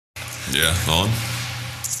Yeah, on.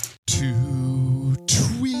 Two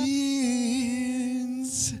twins.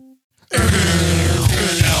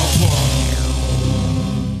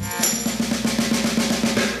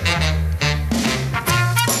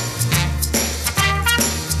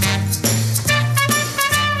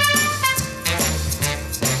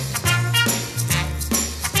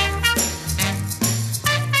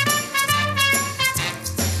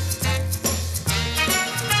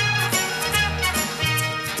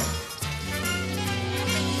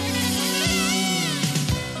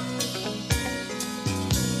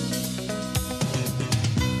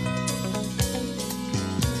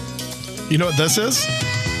 You know what this is?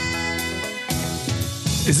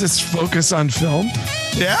 Is this Focus on Film?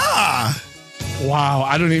 Yeah. Wow.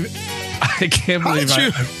 I can't believe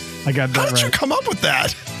I got that How did right. you come up with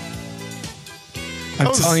that?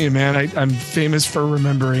 I'm telling you, man, I'm famous for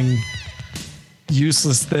remembering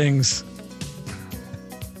useless things.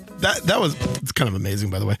 That was, it's kind of amazing,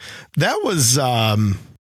 by the way. That was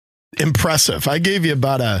impressive. I gave you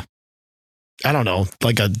about a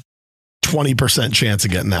 20% chance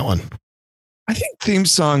of getting that one. I think theme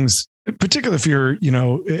songs, particularly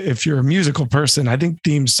if you're a musical person, I think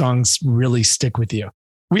theme songs really stick with you.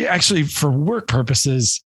 We actually, for work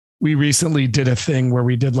purposes, we recently did a thing where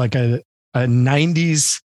we did like a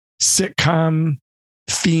 90s sitcom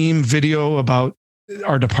theme video about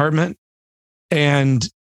our department. And,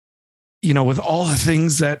 with all the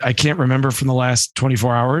things that I can't remember from the last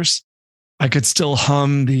 24 hours, I could still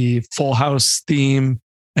hum the Full House theme.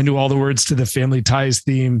 I knew all the words to the Family Ties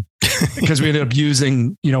theme because we ended up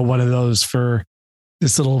using, one of those for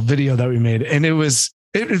this little video that we made. And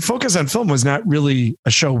Focus on Film was not really a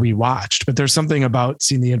show we watched, but there's something about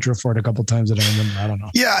seeing the intro for it a couple of times that I remember. I don't know.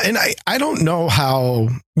 Yeah. And I don't know how,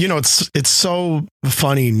 it's so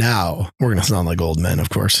funny now. We're going to sound like old men, of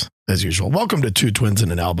course, as usual. Welcome to Two Twins in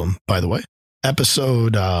an Album, by the way.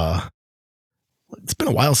 Episode, it's been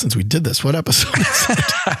a while since we did this. What episode is it?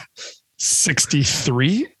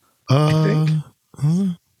 63, I think.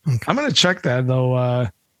 Okay. I'm going to check that though,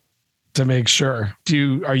 to make sure.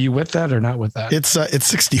 Are you with that or not with that? It's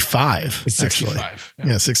 65. It's 65.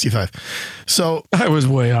 Yeah, 65. So I was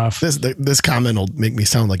way off. This comment will make me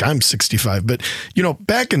sound like I'm 65, but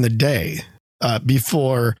back in the day,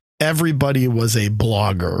 before everybody was a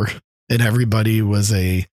blogger and everybody was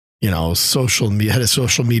a, had a social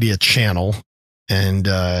media channel, and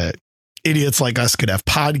idiots like us could have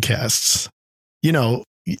podcasts,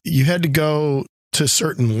 you had to go to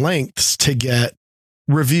certain lengths to get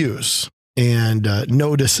reviews and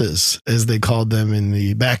notices, as they called them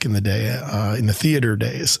back in the day, in the theater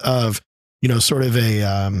days, of, sort of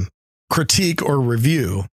a critique or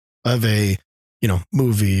review of a,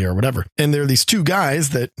 movie or whatever. And there are these two guys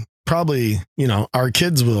that probably, our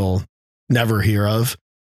kids will never hear of.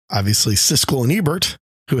 Obviously, Siskel and Ebert,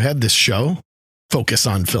 who had this show, Focus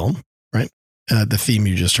on Film, right? The theme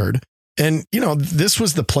you just heard. And, this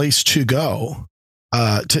was the place to go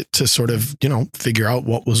to sort of, figure out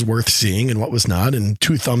what was worth seeing and what was not. And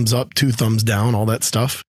 2 thumbs up, 2 thumbs down, all that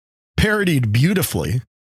stuff. Parodied beautifully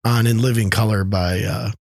on In Living Color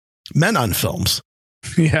by Men on Films.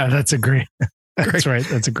 Yeah, that's right.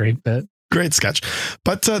 That's a great bit. Great sketch.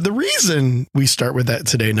 But the reason we start with that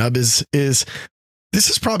today, Nub, is this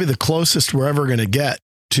is probably the closest we're ever going to get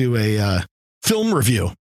to a film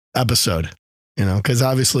review episode, because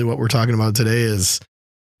obviously what we're talking about today is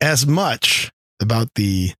as much about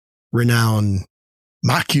the renowned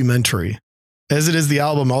mockumentary as it is the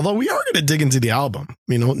album, although we are going to dig into the album,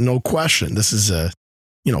 no question. This is a,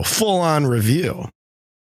 full on review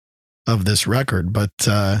of this record, but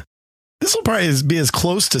this will probably be as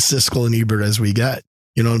close to Siskel and Ebert as we get.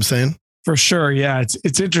 You know what I'm saying? For sure. Yeah.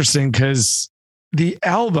 It's interesting because the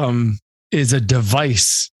album is a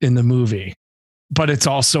device in the movie, but it's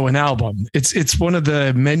also an album. It's one of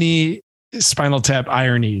the many Spinal Tap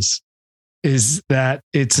ironies is that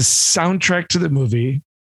it's a soundtrack to the movie.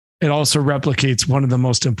 It also replicates one of the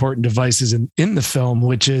most important devices in the film,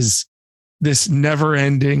 which is this never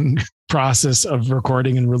ending process of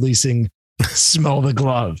recording and releasing Smell the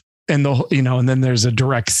Glove. And and then there's a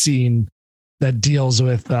direct scene that deals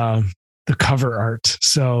with the cover art.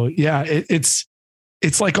 So yeah, it's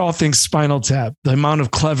like all things Spinal Tap. The amount of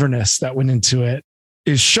cleverness that went into it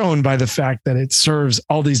is shown by the fact that it serves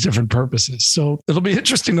all these different purposes. So it'll be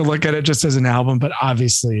interesting to look at it just as an album, but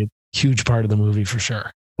obviously a huge part of the movie for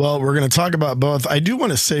sure. Well, we're going to talk about both. I do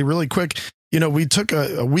want to say really quick, we took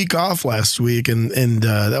a week off last week and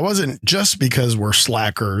that wasn't just because we're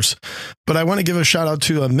slackers, but I want to give a shout out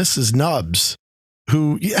to Mrs. Nubs,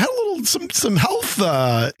 who had a little, some health,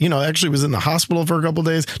 actually was in the hospital for a couple of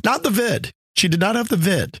days. Not the vid. She did not have the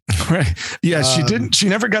vid. Right. Yeah, she didn't. She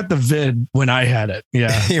never got the vid when I had it.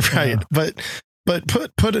 Yeah. Right. But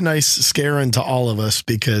put a nice scare into all of us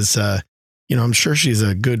because, I'm sure she's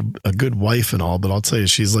a good wife and all, but I'll tell you,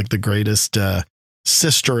 she's like the greatest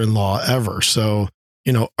sister-in-law ever. So,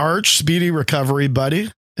 Arch, speedy recovery,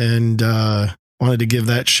 buddy. And wanted to give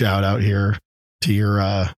that shout out here to your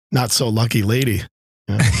not so lucky lady.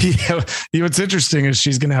 Yeah. What's interesting is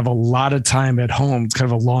she's going to have a lot of time at home. It's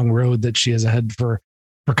kind of a long road that she has ahead for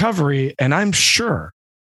recovery. And I'm sure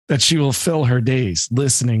that she will fill her days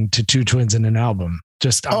listening to Two Twins in an Album,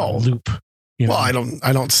 just on a loop. Well, I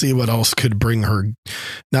don't see what else could bring her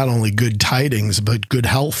not only good tidings, but good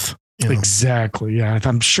health. Exactly. Yeah.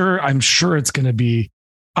 I'm sure it's going to be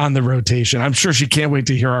on the rotation. I'm sure she can't wait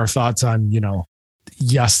to hear our thoughts on,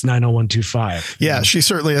 Yes 90125. Yeah. She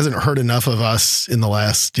certainly hasn't heard enough of us in the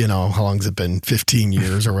last, how long has it been? 15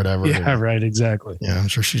 years or whatever. Yeah, right. Exactly. Yeah. I'm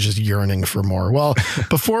sure she's just yearning for more. Well,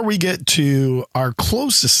 before we get to our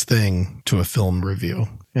closest thing to a film review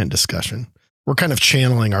and discussion, we're kind of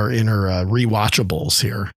channeling our inner rewatchables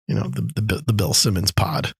here, the Bill Simmons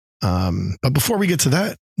pod. But before we get to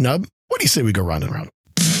that, Nub, what do you say we go round and round?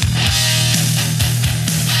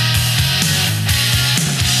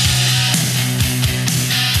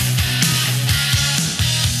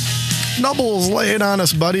 Nubbles, lay it on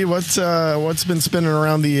us, buddy. What's been spinning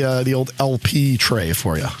around the old LP tray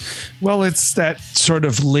for you? Well, it's that sort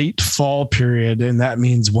of late fall period, and that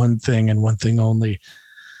means one thing and one thing only: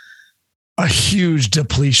 a huge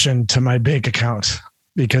depletion to my bank account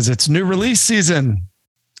because it's new release season,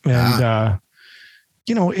 and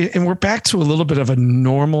and we're back to a little bit of a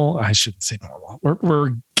normal. I shouldn't say normal.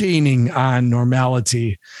 We're gaining on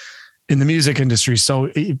normality in the music industry.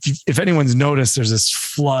 So if anyone's noticed, there's this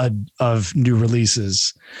flood of new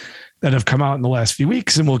releases that have come out in the last few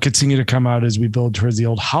weeks and will continue to come out as we build towards the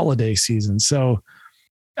old holiday season. So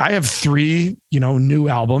I have 3, new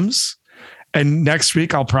albums, and next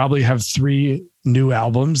week I'll probably have 3 new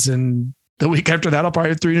albums. And the week after that, I'll probably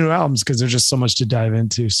have 3 new albums because there's just so much to dive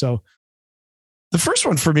into. So the first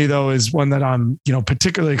one for me though, is one that I'm,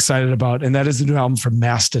 particularly excited about. And that is the new album from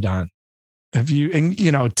Mastodon.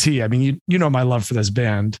 T, I mean, you know my love for this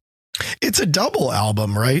band. It's a double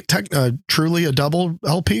album, right? Truly a double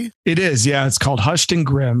LP? It is, yeah. It's called Hushed and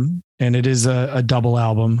Grim, and it is a double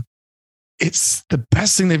album. It's the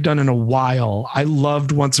best thing they've done in a while. I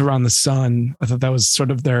loved Once Around the Sun. I thought that was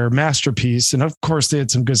sort of their masterpiece. And of course, they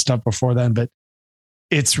had some good stuff before then, but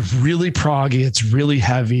it's really proggy. It's really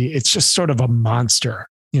heavy. It's just sort of a monster,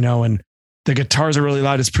 and the guitars are really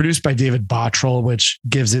loud. It's produced by David Bottrell, which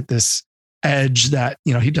gives it this edge that,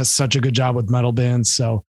 he does such a good job with metal bands.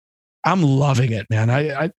 So I'm loving it, man.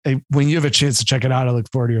 I when you have a chance to check it out, I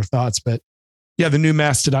look forward to your thoughts. But yeah, the new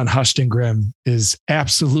Mastodon Hushed and Grim is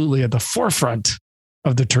absolutely at the forefront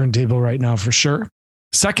of the turntable right now, for sure.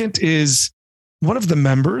 Second is one of the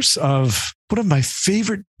members of one of my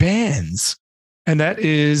favorite bands, and that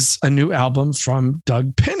is a new album from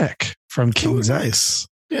Doug Pinnick from King's X.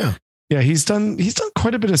 Yeah. Yeah, he's done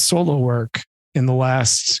quite a bit of solo work in the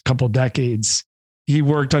last couple decades. He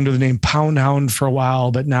worked under the name Pound Hound for a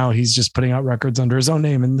while, but now he's just putting out records under his own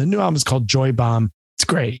name. And the new album is called Joy Bomb. It's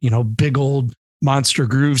great. Big old monster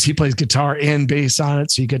grooves. He plays guitar and bass on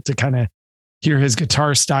it. So you get to kind of hear his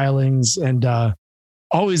guitar stylings, and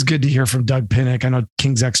always good to hear from Doug Pinnick. I know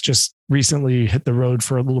King's X just recently hit the road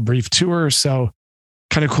for a little brief tour. So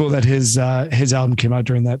kind of cool that his album came out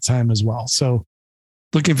during that time as well. So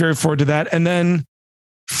looking very forward to that. And then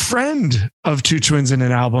friend of Two Twins in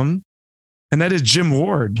an Album, and that is Jim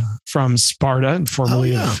Ward from Sparta and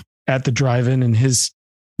formerly of At the Drive-In, and his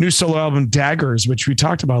new solo album Daggers, which we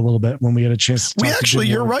talked about a little bit when we had a chance to talk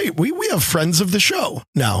you're right. We have friends of the show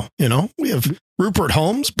now. We have Rupert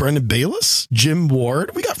Holmes, Brendan Bayliss, Jim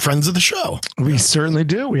Ward. We got friends of the show. We certainly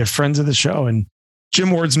do. We have friends of the show, and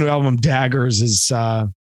Jim Ward's new album Daggers is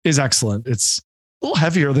excellent. It's a little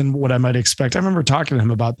heavier than what I might expect. I remember talking to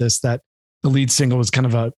him about this, that the lead single was kind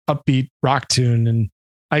of a upbeat rock tune, and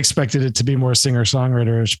I expected it to be more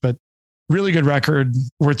singer-songwriterish, but really good record,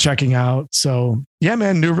 worth checking out. So yeah,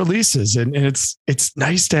 man, new releases, and it's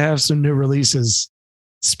nice to have some new releases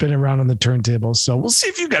spinning around on the turntable. So we'll see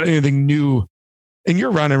if you've got anything new in your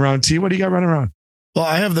running around. T, what do you got running around? Well,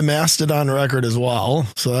 I have the Mastodon record as well,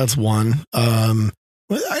 so that's one.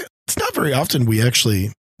 It's not very often we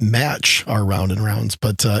actually match our round and rounds,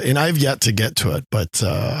 but and I've yet to get to it, but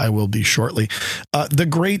I will be shortly. The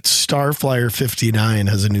great Starflyer 59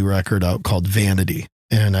 has a new record out called Vanity,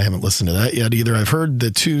 and I haven't listened to that yet either. I've heard the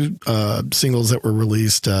 2 singles that were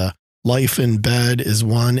released. Life in Bed is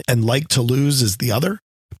one, and Like to Lose is the other.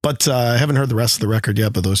 But I haven't heard the rest of the record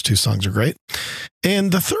yet, but those two songs are great.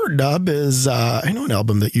 And the third dub is, I know an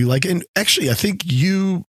album that you like. And actually, I think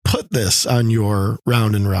you put this on your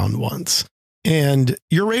Round and Round once. And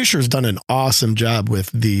Erasure's done an awesome job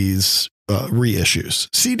with these reissues,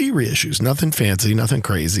 CD reissues, nothing fancy, nothing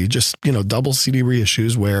crazy, just, double CD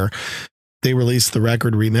reissues where they release the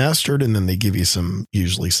record remastered and then they give you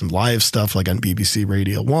usually some live stuff like on BBC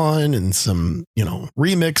Radio 1 and some,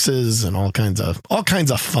 remixes and all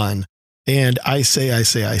kinds of fun. And I Say, I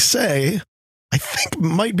think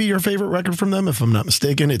might be your favorite record from them, if I'm not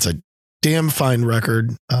mistaken. It's a damn fine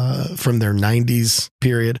record from their 90s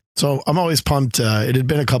period. So I'm always pumped. It had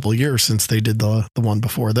been a couple of years since they did the one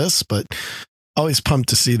before this, but always pumped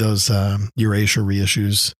to see those Erasure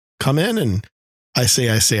reissues come in. And I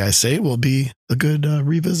Say will be a good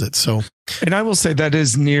revisit. So, and I will say that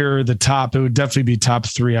is near the top. It would definitely be top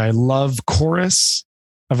 3. I love Chorus.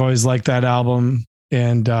 I've always liked that album.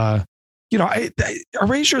 And,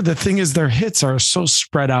 Erasure, the thing is their hits are so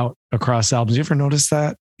spread out across albums. You ever notice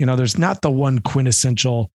that? There's not the one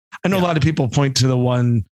quintessential. I know a lot of people point to the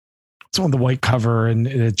one, it's on the white cover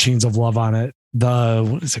and Chains of Love on it.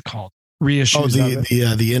 What is it called? Reissues.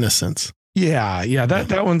 Oh, the Innocence. Yeah.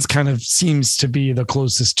 That one's kind of seems to be the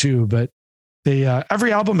closest to, but they,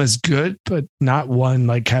 every album is good, but not one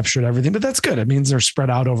like captured everything, but that's good. It means they're spread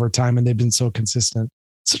out over time and they've been so consistent.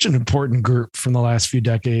 Such an important group from the last few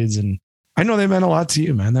decades. And I know they meant a lot to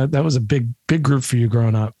you, man. That was a big group for you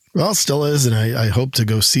growing up. Well, it still is. And I hope to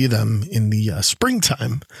go see them in the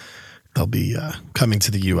springtime. They'll be coming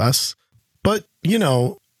to the US. But,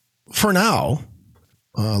 for now,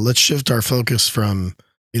 let's shift our focus from,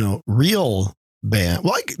 real band.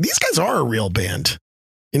 Well, these guys are a real band.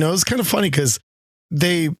 It's kind of funny because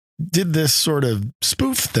they did this sort of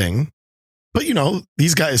spoof thing. But,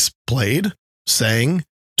 these guys played, sang,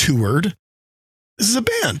 toured. This is a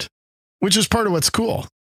band, which is part of what's cool.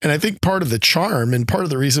 And I think part of the charm and part of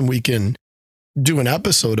the reason we can do an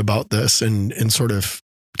episode about this and sort of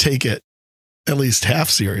take it at least half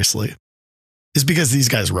seriously is because these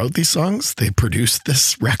guys wrote these songs. They produced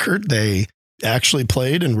this record. They actually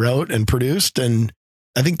played and wrote and produced. And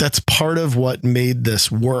I think that's part of what made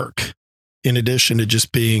this work, in addition to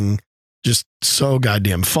just being just so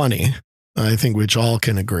goddamn funny. I think which all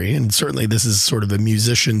can agree. And certainly this is sort of a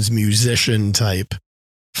musician type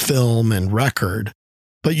film and record.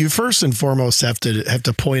 But you first and foremost have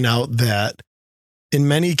to point out that in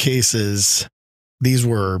many cases, these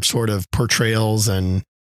were sort of portrayals and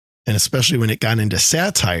especially when it got into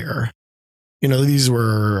satire, these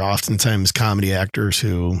were oftentimes comedy actors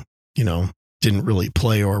who, didn't really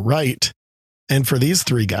play or write. And for these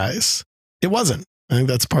three guys, it wasn't. I think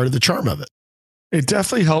that's part of the charm of it. It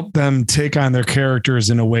definitely helped them take on their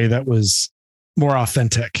characters in a way that was more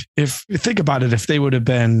authentic. If you think about it, if they would have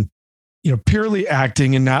been, purely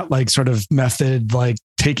acting and not like sort of method, like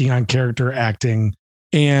taking on character acting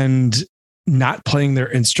and not playing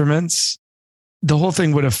their instruments, the whole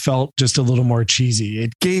thing would have felt just a little more cheesy.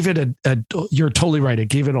 It gave it you're totally right. It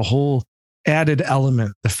gave it a whole added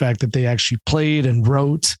element. The fact that they actually played and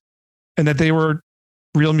wrote and that they were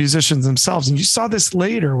real musicians themselves. And you saw this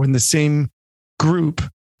later when the same group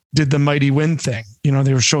did the Mighty Wind thing.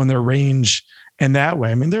 They were showing their range. And that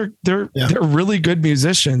way, I mean, they're really good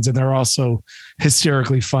musicians and they're also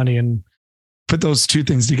hysterically funny, and put those two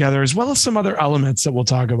things together as well as some other elements that we'll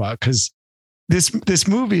talk about. Cause this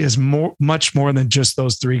movie is much more than just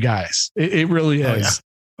those three guys. It really is.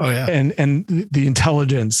 Oh yeah. And the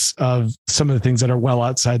intelligence of some of the things that are well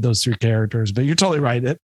outside those three characters, but you're totally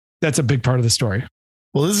right. That's a big part of the story.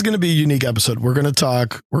 Well, this is going to be a unique episode. We're going to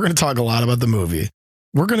talk a lot about the movie.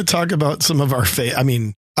 We're going to talk about some of our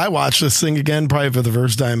I watched this thing again, probably for the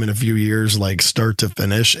first time in a few years, like start to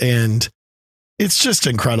finish. And it's just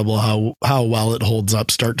incredible how well it holds up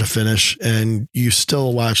start to finish. And you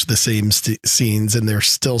still watch the same scenes and they're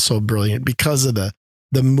still so brilliant because of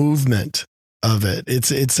the movement of it.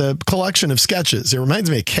 It's a collection of sketches. It reminds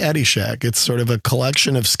me of Caddyshack. It's sort of a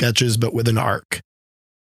collection of sketches, but with an arc.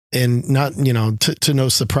 And not, to no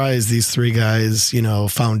surprise, these three guys,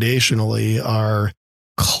 foundationally are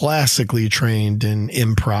classically trained in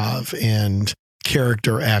improv and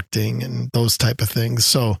character acting and those type of things.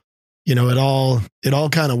 So, it all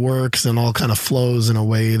kind of works and all kind of flows in a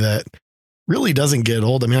way that really doesn't get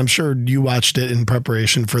old. I mean, I'm sure you watched it in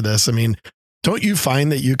preparation for this. I mean, don't you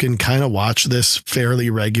find that you can kind of watch this fairly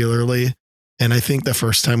regularly? And I think the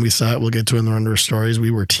first time we saw it, we'll get to in the Under Stories,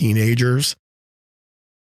 we were teenagers.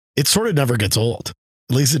 It sort of never gets old.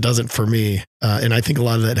 At least it doesn't for me. And I think a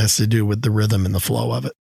lot of that has to do with the rhythm and the flow of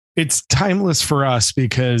it. It's timeless for us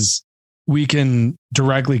because we can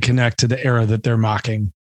directly connect to the era that they're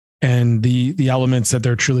mocking. and the elements that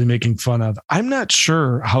they're truly making fun of. I'm not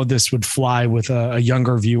sure how this would fly with a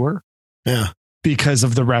younger viewer. Yeah. Because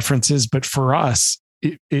of the references, but for us,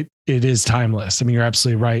 it is timeless. I mean, you're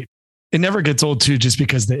absolutely right. It never gets old too, just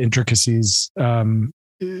because the intricacies.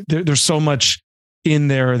 There's so much in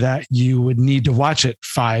there that you would need to watch it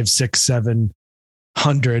 500, 600,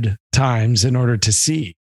 700 times in order to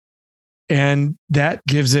see, and that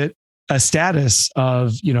gives it a status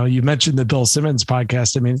of, you mentioned the Bill Simmons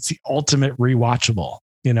podcast. I mean, it's the ultimate rewatchable.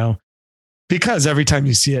 Because every time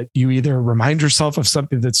you see it, you either remind yourself of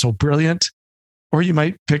something that's so brilliant, or you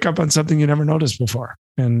might pick up on something you never noticed before.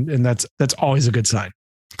 And that's always a good sign.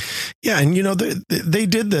 Yeah. And, they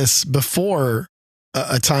did this before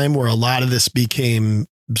a time where a lot of this became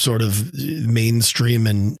sort of mainstream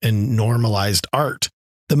and normalized art.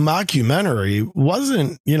 The mockumentary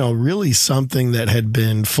wasn't, really something that had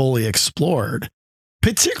been fully explored,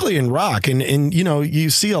 particularly in rock. And you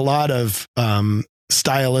see a lot of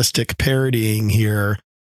stylistic parodying here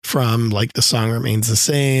from like The Song Remains the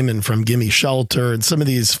Same and from Gimme Shelter and some of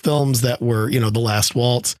these films that were, The Last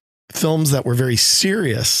Waltz, films that were very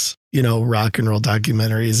serious, rock and roll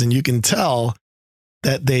documentaries. And you can tell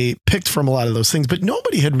that they picked from a lot of those things, but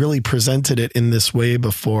nobody had really presented it in this way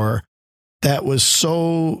before. That was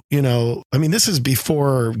so, this is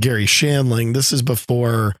before Gary Shandling. This is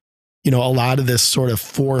before, a lot of this sort of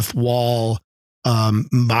fourth wall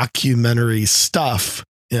mockumentary stuff,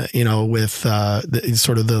 with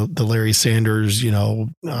the Larry Sanders,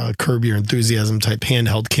 Curb Your Enthusiasm type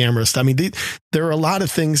handheld camera stuff. I mean, there are a lot of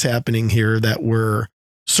things happening here that were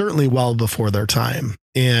certainly well before their time.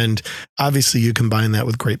 And obviously you combine that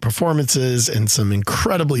with great performances and some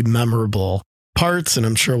incredibly memorable parts. And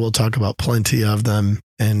I'm sure we'll talk about plenty of them.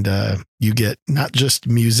 And you get not just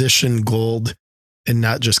musician gold and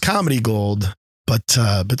not just comedy gold, but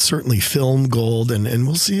certainly film gold. And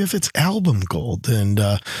we'll see if it's album gold. And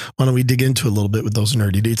why don't we dig into a little bit with those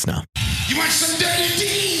nerdy deets now? You want some dirty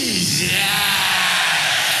deeds?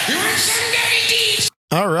 Yeah. You want some dirty deeds?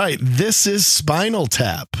 All right. This is Spinal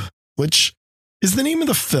Tap, which is the name of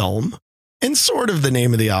the film and sort of the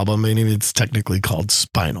name of the album. I mean, it's technically called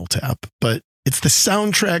Spinal Tap, but it's the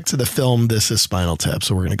soundtrack to the film This Is Spinal Tap.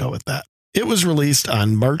 So we're going to go with that. It was released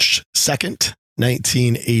on March 2nd,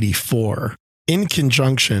 1984, in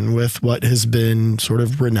conjunction with what has been sort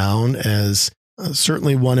of renowned as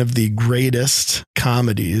certainly one of the greatest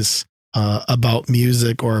comedies about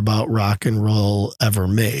music or about rock and roll ever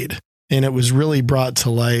made. And it was really brought to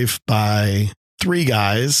life by three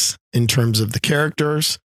guys in terms of the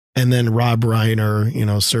characters, and then Rob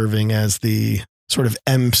Reiner, serving as the sort of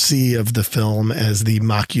MC of the film, as the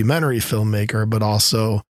mockumentary filmmaker, but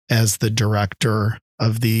also as the director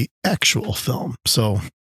of the actual film. So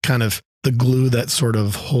kind of the glue that sort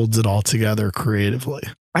of holds it all together creatively.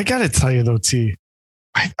 I got to tell you though, T,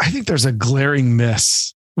 I think there's a glaring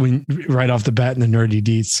miss right off the bat in the nerdy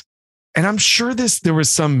deets. And I'm sure there was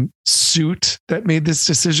some suit that made this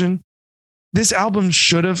decision. This album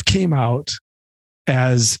should have came out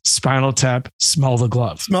as Spinal Tap, Smell the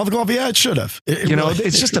Glove. Smell the Glove. Yeah, it should have.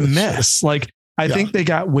 It's just a mess. Like, I think they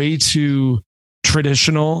got way too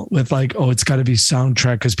traditional with like, oh, it's got to be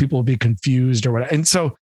soundtrack because people will be confused or whatever. And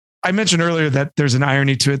so I mentioned earlier that there's an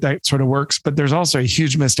irony to it that sort of works, but there's also a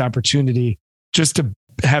huge missed opportunity just to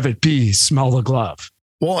have it be Smell the Glove.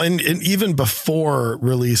 Well, and even before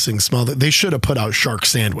releasing they should have put out Shark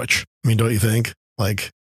Sandwich. I mean, don't you think?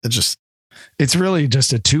 Like, it's really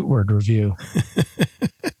just a toot-word review.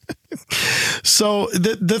 So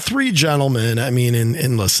the three gentlemen, I mean,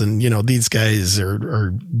 and listen, these guys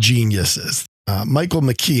are geniuses. Michael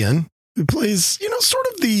McKean, who plays, sort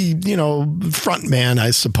of the, front man,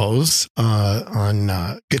 I suppose,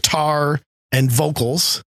 on guitar and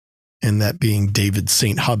vocals, and that being David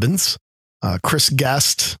St. Hubbins. Chris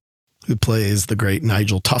Guest, who plays the great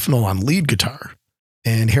Nigel Tufnell on lead guitar,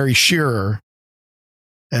 and Harry Shearer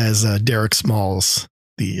as Derek Smalls,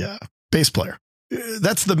 the bass player.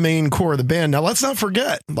 That's the main core of the band. Now, let's not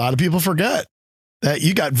forget, a lot of people forget that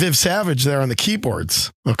you got Viv Savage there on the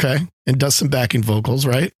keyboards, okay, and does some backing vocals,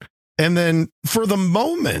 right? And then for the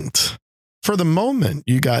moment,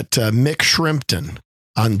 you got Mick Shrimpton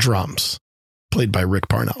on drums, played by Rick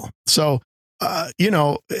Parnell. So,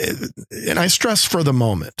 and I stress for the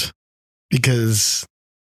moment because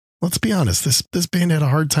let's be honest, this band had a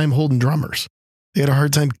hard time holding drummers. They had a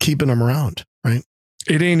hard time keeping them around, right?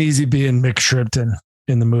 It ain't easy being Mick Shrimpton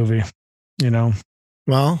in the movie,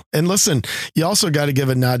 Well, and listen, you also got to give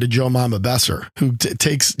a nod to Joe Mama Besser, who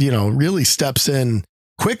takes, really steps in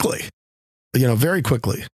quickly, very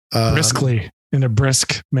quickly. Briskly. in a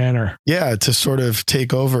brisk manner. Yeah, to sort of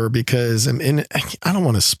take over because I don't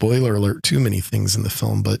want to spoiler alert too many things in the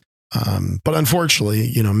film, but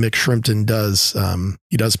unfortunately, Mick Shrimpton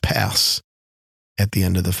does pass at the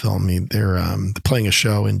end of the film. They're playing a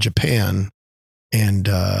show in Japan, and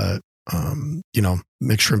Mick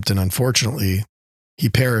Shrimpton, unfortunately, he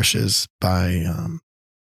perishes by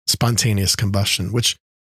spontaneous combustion, which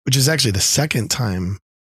is actually the second time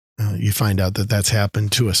you find out that that's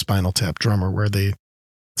happened to a Spinal Tap drummer, where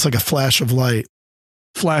it's like a flash of light,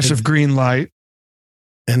 of green light,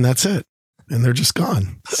 and that's it, and they're just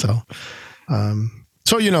gone. So,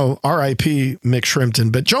 R.I.P. Mick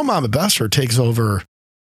Shrimpton, but Joe Mama Besser takes over.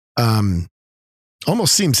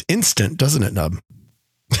 Almost seems instant, doesn't it, Nub?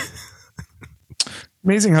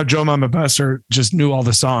 Amazing how Joe Mama Besser just knew all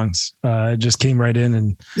the songs. Just came right in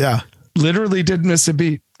and literally didn't miss a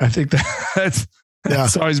beat. I think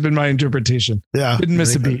that's always been my interpretation. Yeah, didn't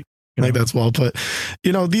miss a beat. I think that's well put.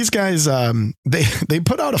 These guys, they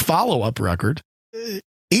put out a follow-up record 8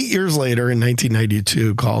 years later in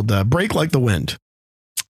 1992 called "Break Like the Wind,"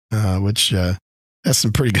 which has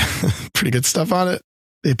some pretty good stuff on it.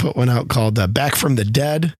 They put one out called "Back from the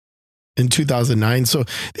Dead" in 2009. So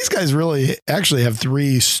these guys really actually have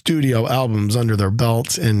 3 studio albums under their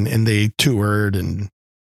belt, and they toured and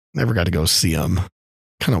never got to go see them.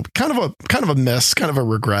 Kind of a miss, kind of a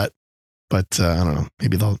regret. But I don't know.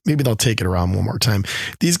 Maybe they'll take it around one more time.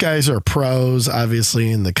 These guys are pros,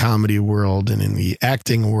 obviously, in the comedy world and in the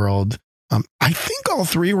acting world. I think all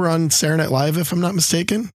 3 were on Saturday Night Live, if I'm not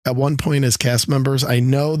mistaken, at one point as cast members. I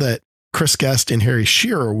know that Chris Guest and Harry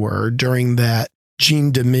Shearer were during that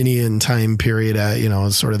Gene Dominion time period,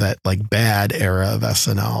 sort of that like bad era of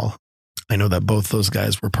SNL. I know that both those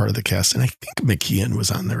guys were part of the cast, and I think McKeon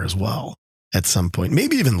was on there as well at some point,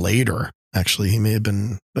 maybe even later. Actually, he may have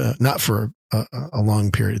been not for a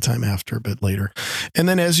long period of time after, but later. And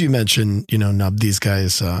then, as you mentioned, Nub, these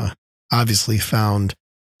guys obviously found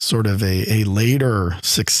sort of a later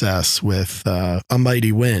success with A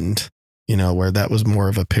Mighty Wind, where that was more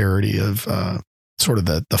of a parody of sort of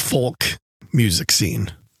the folk music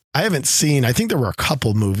scene. I think there were a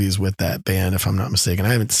couple movies with that band, if I'm not mistaken.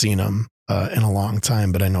 I haven't seen them in a long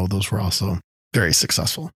time, but I know those were also very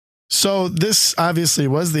successful. So this obviously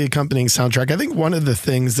was the accompanying soundtrack. I think one of the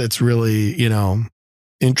things that's really,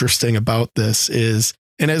 interesting about this is,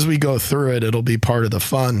 and as we go through it, it'll be part of the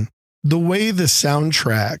fun, the way the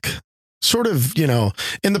soundtrack sort of,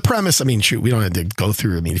 in the premise, we don't have to go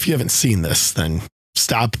through. If you haven't seen this, then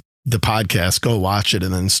stop the podcast, go watch it,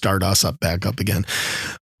 and then start us back up again.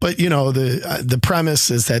 But, the premise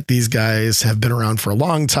is that these guys have been around for a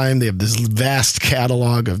long time. They have this vast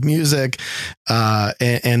catalog of music,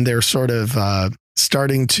 and they're sort of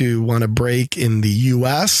starting to want to break in the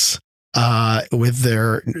U.S. With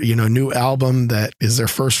their, new album that is their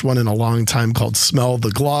first one in a long time called Smell the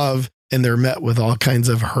Glove. And they're met with all kinds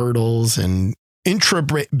of hurdles and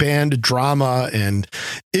intra-band drama and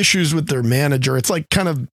issues with their manager. It's like kind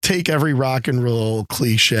of take every rock and roll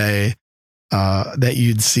cliche that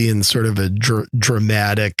you'd see in sort of a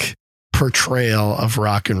dramatic portrayal of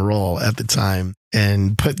rock and roll at the time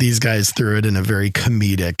and put these guys through it in a very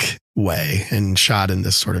comedic way and shot in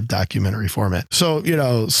this sort of documentary format. So,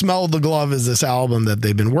 Smell the Glove is this album that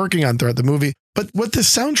they've been working on throughout the movie. But what the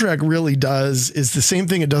soundtrack really does is the same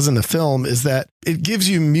thing it does in the film, is that it gives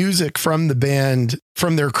you music from the band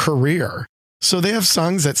from their career. So they have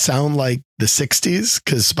songs that sound like the 60s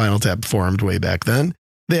because Spinal Tap formed way back then.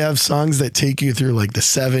 They have songs that take you through like the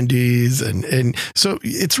 70s. And so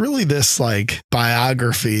it's really this like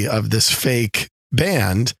biography of this fake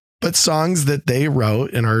band, but songs that they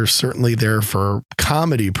wrote and are certainly there for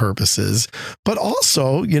comedy purposes, but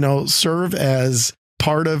also, serve as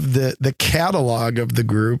part of the catalog of the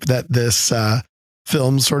group that this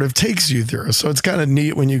film sort of takes you through. So it's kind of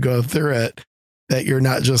neat when you go through it that you're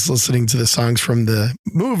not just listening to the songs from the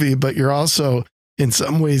movie, but you're also in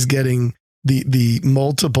some ways getting the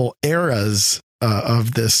multiple eras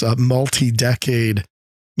of this multi-decade,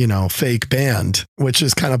 fake band, which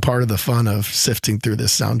is kind of part of the fun of sifting through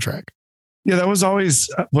this soundtrack. Yeah, that was always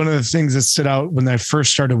one of the things that stood out when I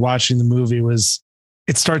first started watching the movie was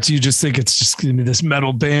it starts, you just think it's just going to be this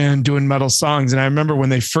metal band doing metal songs. And I remember when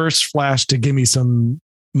they first flashed to Give Me Some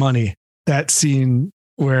Money, that scene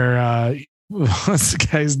where, what's the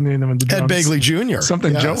guy's name on the drums? Ed Begley Jr.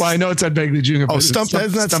 Something yes. Joe. Well, I know it's Ed Begley Jr. Oh, isn't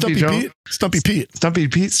that Stumpy Joe? Pete? Stumpy Pete. Stumpy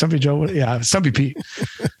Pete. Stumpy Joe. Yeah, Stumpy Pete.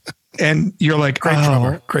 And you're like, great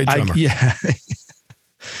drummer. Yeah.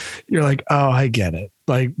 You're like, oh, I get it.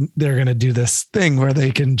 Like they're going to do this thing where they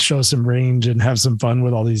can show some range and have some fun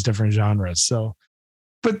with all these different genres. So,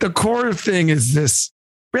 but the core thing is this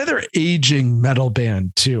rather aging metal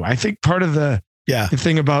band too. I think part of the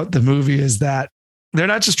thing about the movie is that they're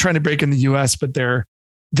not just trying to break in the US, but they're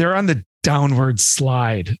on the downward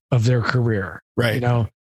slide of their career. Right. You know,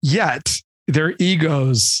 yet their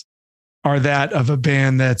egos are that of a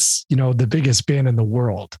band that's, you know, the biggest band in the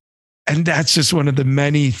world. And that's just one of the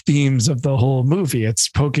many themes of the whole movie. It's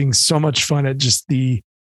poking so much fun at just the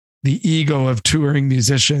ego of touring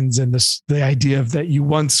musicians and the idea of that you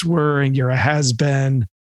once were and you're a has-been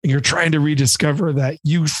and you're trying to rediscover that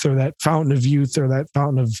youth or that fountain of youth or that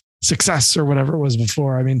fountain of success or whatever it was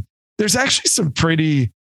before. I mean, there's actually some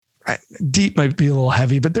pretty deep, might be a little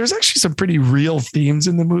heavy, but there's actually some pretty real themes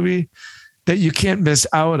in the movie that you can't miss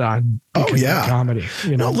out on. Oh yeah. Comedy.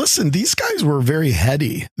 You know, no, listen, these guys were very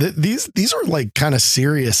heady. These are like kind of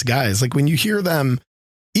serious guys. Like when you hear them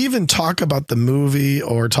even talk about the movie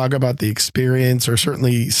or talk about the experience or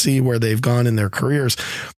certainly see where they've gone in their careers,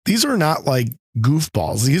 these are not like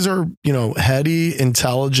goofballs. These are, you know, heady,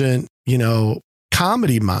 intelligent, you know,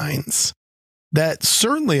 comedy minds that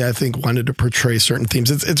certainly I think wanted to portray certain themes.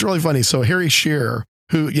 It's really funny. So Harry Shearer,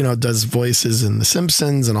 who, you know, does voices in The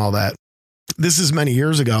Simpsons and all that, this is many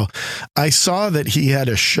years ago. I saw that he had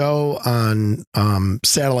a show on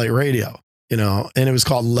satellite radio, you know, and it was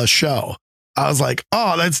called Le Show. I was like,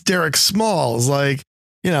 oh, that's Derek Smalls. Like,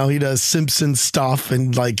 you know, he does Simpsons stuff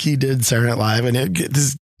and like he did Saturday Night Live and this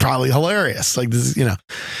is probably hilarious. Like this is, you know,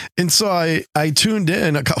 and so I tuned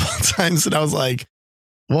in a couple of times and I was like,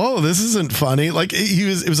 whoa, this isn't funny. Like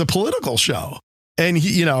it was a political show. And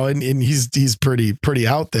he, you know, and he's pretty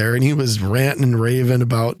out there and he was ranting and raving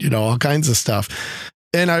about, you know, all kinds of stuff.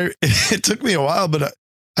 And it took me a while, but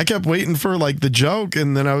I kept waiting for like the joke.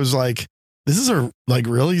 And then I was like, this is a like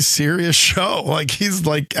really serious show. Like he's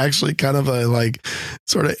like actually kind of a like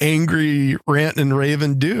sort of angry rant and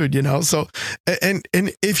raving dude, you know? So, and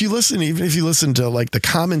if you listen, even if you listen to like the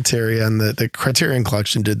commentary on the Criterion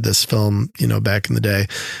Collection did this film, you know, back in the day,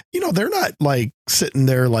 you know, they're not like sitting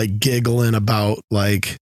there like giggling about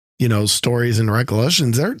like, you know, stories and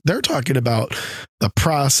recollections. They're talking about the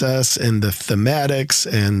process and the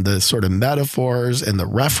thematics and the sort of metaphors and the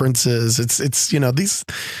references. It's, you know, these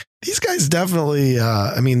guys definitely,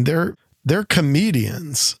 I mean, they're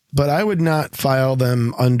comedians, but I would not file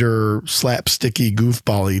them under slapsticky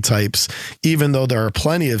goofball-y types, even though there are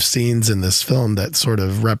plenty of scenes in this film that sort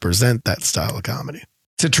of represent that style of comedy.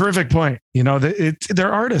 It's a terrific point. You know,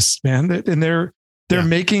 they're artists, man, and they're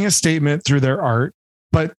making a statement through their art,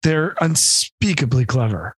 but they're unspeakably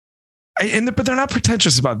clever. But they're not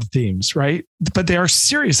pretentious about the themes, right? But they are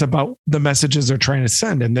serious about the messages they're trying to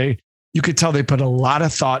send. And you could tell they put a lot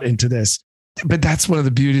of thought into this. But that's one of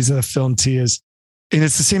the beauties of the film, T, and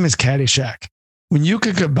it's the same as Caddyshack. When you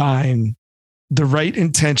could combine the right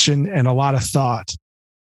intention and a lot of thought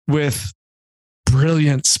with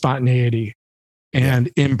brilliant spontaneity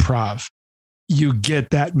and improv, you get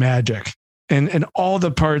that magic. And all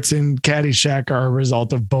the parts in Caddyshack are a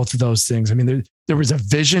result of both of those things. I mean, there was a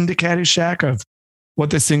vision to Caddyshack of what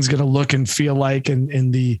this thing's going to look and feel like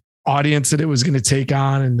and the audience that it was going to take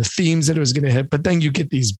on and the themes that it was going to hit. But then you get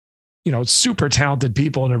these, you know, super talented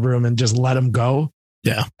people in a room and just let them go.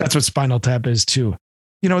 Yeah. That's what Spinal Tap is too.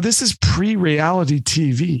 You know, this is pre-reality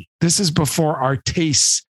TV. This is before our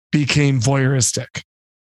tastes became voyeuristic.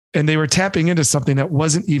 And they were tapping into something that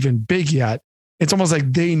wasn't even big yet. It's almost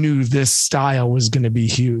like they knew this style was going to be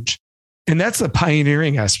huge. And that's the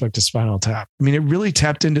pioneering aspect of Spinal Tap. I mean, it really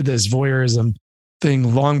tapped into this voyeurism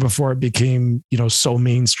thing long before it became, you know, so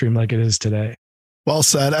mainstream like it is today. Well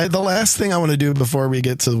said. The last thing I want to do before we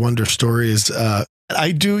get to the Wonder Story is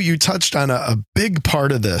you touched on a big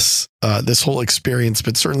part of this whole experience,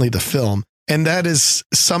 but certainly the film. And that is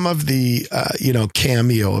some of the, you know,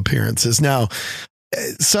 cameo appearances. Now,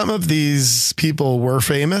 some of these people were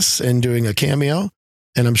famous in doing a cameo,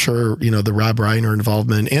 and I'm sure, you know, the Rob Reiner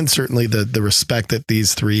involvement and certainly the respect that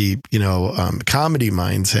these three, you know, comedy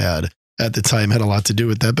minds had at the time had a lot to do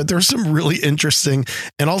with that. But there's some really interesting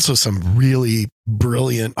and also some really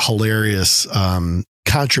brilliant, hilarious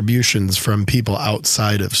contributions from people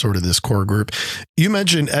outside of sort of this core group. You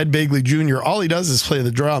mentioned Ed Begley Jr. All he does is play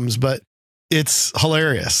the drums, but it's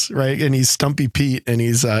hilarious, right? And he's Stumpy Pete, and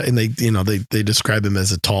he's and they, you know, they describe him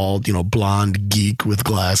as a tall, you know, blonde geek with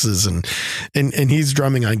glasses, and he's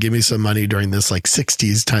drumming on "Give Me Some Money" during this like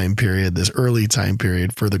 60s time period, this early time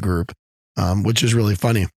period for the group, which is really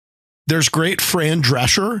funny. There's great Fran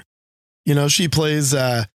Drescher, you know, she plays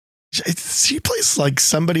like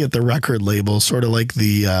somebody at the record label, sort of like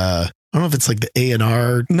the I don't know if it's like the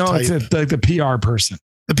A&R. No, type. it's like the PR person.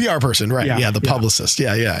 The PR person, right? Yeah, the publicist.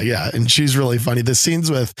 Yeah. And she's really funny. The scenes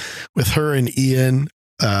with her and Ian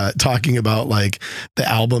talking about like the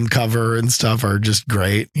album cover and stuff are just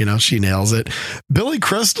great. You know, she nails it. Billy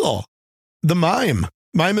Crystal, the mime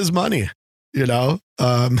is money. You know,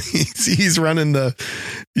 he's running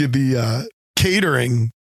the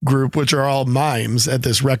catering group, which are all mimes at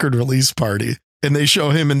this record release party. And they show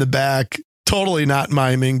him in the back, totally not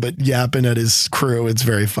miming, but yapping at his crew. It's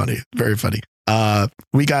very funny. Very funny.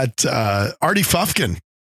 We got Artie Fufkin,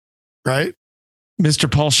 right?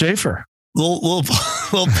 Mr. Paul Schaefer. Little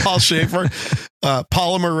Paul Schaefer.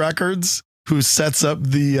 Polymer Records, who sets up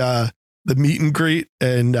the meet and greet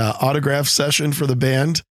and autograph session for the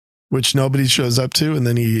band, which nobody shows up to. And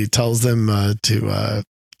then he tells them to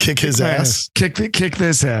kick his ass. Kick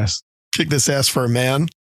this ass. Kick this ass for a man.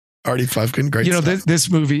 Artie Fufkin, great. You know, stuff.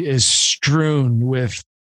 this movie is strewn with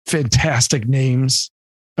fantastic names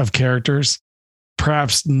of characters.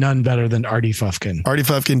 Perhaps none better than Artie Fufkin. Artie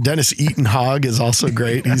Fufkin. Dennis Eaton Hogg is also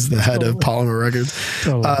great. He's the head of Polymer Records.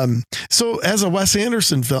 Totally. So as a Wes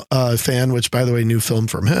Anderson fan, which by the way, new film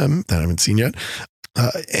from him that I haven't seen yet,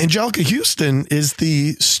 Anjelica Huston is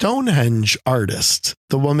the Stonehenge artist,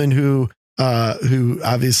 the woman who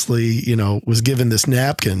obviously, you know, was given this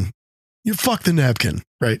napkin. You fuck the napkin,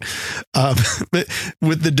 right? But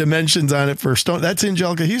with the dimensions on it for stone, that's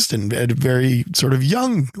Anjelica Huston, a very sort of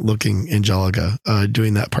young looking Angelica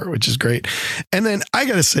doing that part, which is great. And then I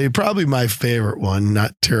got to say, probably my favorite one,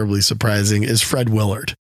 not terribly surprising, is Fred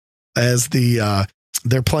Willard as they're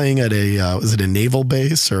playing at was it a naval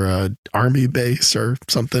base or a army base or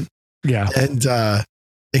something? Yeah.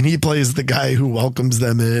 And he plays the guy who welcomes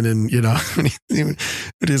them in, and you know,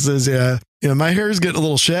 he says, "Yeah, you know, my hair's getting a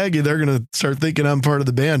little shaggy. They're gonna start thinking I'm part of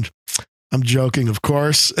the band." I'm joking, of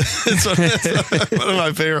course. It's one of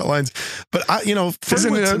my favorite lines. But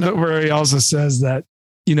isn't it where he also says that,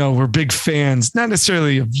 you know, we're big fans, not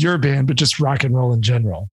necessarily of your band, but just rock and roll in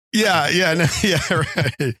general. Yeah,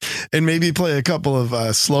 right. And maybe play a couple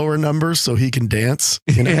of slower numbers so he can dance.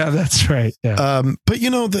 You know? Yeah, that's right. Yeah. But you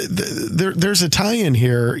know, there's a tie-in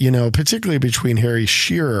here, you know, particularly between Harry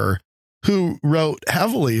Shearer, who wrote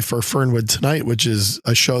heavily for Fernwood Tonight, which is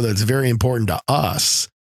a show that's very important to us.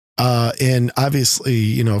 And obviously,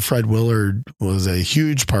 you know, Fred Willard was a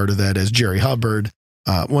huge part of that as Jerry Hubbard,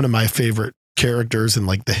 one of my favorite characters in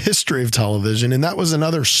like the history of television. And that was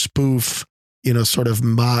another spoof, you know, sort of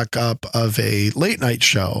mock up of a late night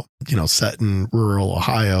show, you know, set in rural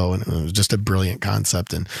Ohio. And it was just a brilliant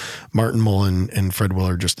concept. And Martin Mullen and Fred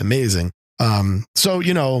Willard, just amazing. So,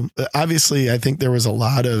 you know, obviously I think there was a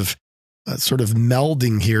lot of sort of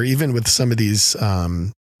melding here, even with some of these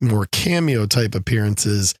more cameo type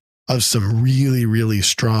appearances of some really, really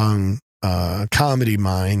strong comedy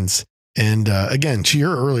minds. And again, to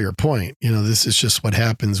your earlier point, you know, this is just what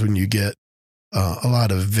happens when you get a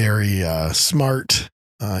lot of very smart,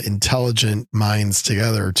 intelligent minds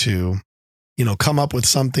together to, you know, come up with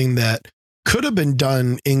something that could have been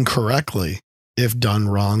done incorrectly if done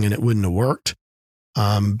wrong, and it wouldn't have worked.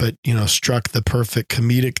 But, you know, struck the perfect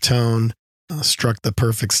comedic tone, struck the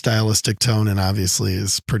perfect stylistic tone, and obviously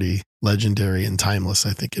is pretty legendary and timeless,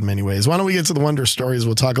 I think, in many ways. Why don't we get to the Wonder Stories?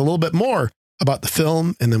 We'll talk a little bit more about the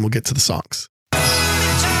film, and then we'll get to the songs.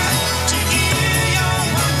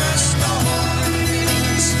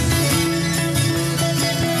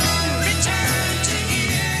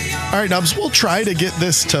 All right, Nubs, we'll try to get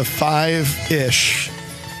this to 5-ish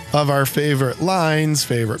of our favorite lines,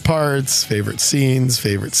 favorite parts, favorite scenes,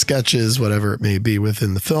 favorite sketches, whatever it may be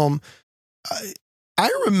within the film. I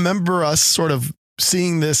remember us sort of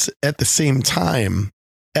seeing this at the same time.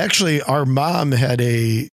 Actually, our mom had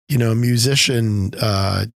a, you know, musician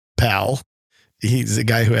pal. He's a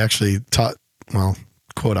guy who actually taught, well,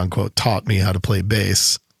 quote unquote, taught me how to play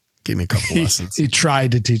bass. Gave me a couple lessons. He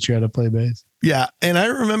tried to teach you how to play bass. Yeah. And I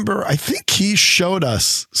remember, I think he showed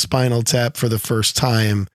us Spinal Tap for the first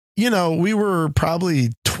time. You know, we were probably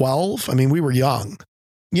 12. I mean, we were young.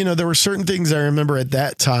 You know, there were certain things I remember at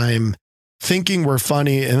that time thinking were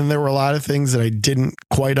funny. And then there were a lot of things that I didn't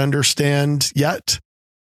quite understand yet.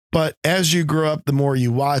 But as you grow up, the more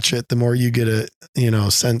you watch it, the more you get a, you know,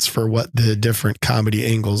 sense for what the different comedy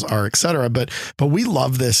angles are, et cetera. But we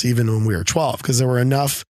loved this even when we were 12, because there were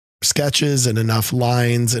enough sketches and enough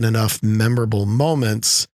lines and enough memorable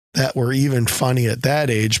moments that were even funny at that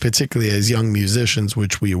age, particularly as young musicians,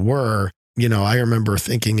 which we were. You know, I remember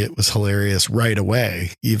thinking it was hilarious right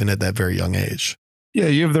away, even at that very young age. Yeah,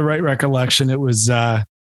 you have the right recollection. It was her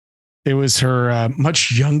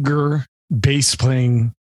much younger bass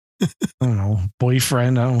playing, I don't know,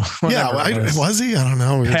 boyfriend. Was he? I don't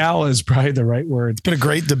know. Pal is probably the right word. It's been a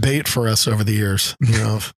great debate for us over the years. You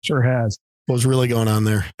know, sure has. What was really going on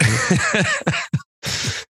there?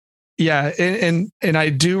 Yeah, and I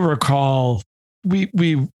do recall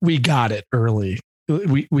we got it early.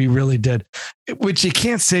 We really did, which you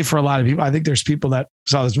can't say for a lot of people. I think there's people that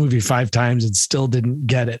saw this movie 5 times and still didn't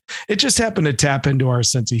get it. It just happened to tap into our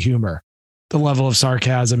sense of humor, the level of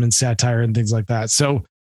sarcasm and satire and things like that. So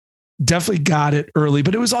definitely got it early,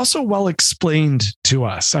 but it was also well explained to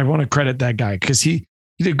us. I want to credit that guy because he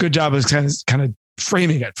did a good job of kind of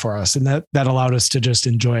framing it for us, and that allowed us to just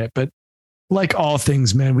enjoy it. But like all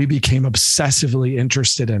things, man, we became obsessively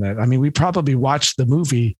interested in it. I mean, we probably watched the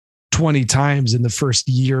movie 20 times in the first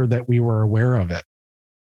year that we were aware of it,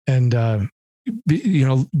 and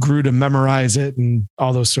grew to memorize it and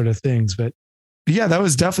all those sort of things. But yeah, that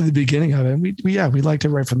was definitely the beginning of it. We liked it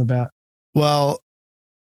right from the bat. Well,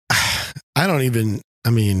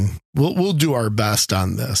 we'll do our best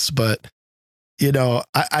on this, but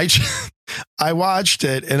I watched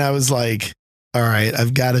it and I was like, all right,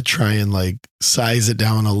 I've got to try and like size it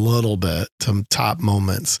down a little bit, some top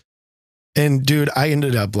moments. And dude, I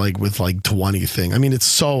ended up like with like 20 things. I mean, it's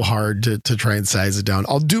so hard to try and size it down.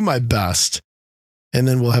 I'll do my best. And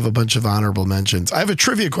then we'll have a bunch of honorable mentions. I have a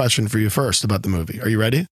trivia question for you first about the movie. Are you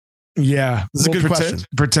ready? Yeah. This is a good question.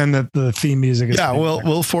 Pretend that the theme music is. Yeah,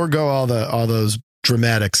 we'll forego all those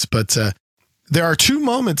dramatics, but there are 2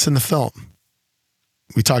 moments in the film.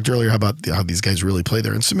 We talked earlier about how these guys really play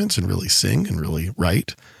their instruments and really sing and really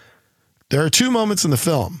write. There are 2 moments in the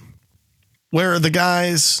film where the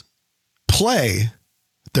guys play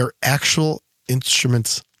their actual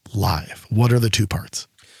instruments live. What are the 2 parts?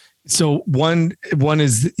 So one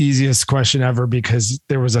is the easiest question ever because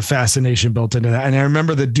there was a fascination built into that. And I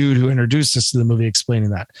remember the dude who introduced us to the movie explaining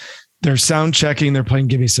that. They're sound checking, they're playing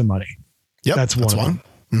Give Me Some Money. Yep, that's one.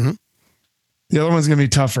 Mm-hmm. The other one's going to be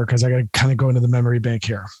tougher because I got to kind of go into the memory bank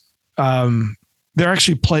here. They're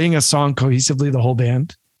actually playing a song cohesively, the whole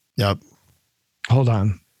band. Yep. Hold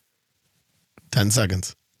on. 10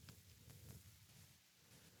 seconds.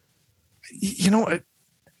 You know what?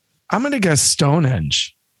 I'm going to guess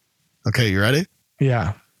Stonehenge. Okay, you ready?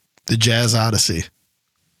 Yeah. The Jazz Odyssey.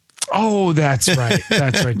 Oh, that's right.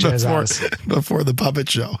 That's right. Jazz Odyssey. Before the puppet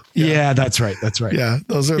show. Yeah, that's right. That's right. Yeah.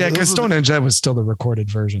 Because Stonehenge, that was still the recorded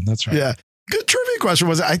version. That's right. Yeah. Good trivia question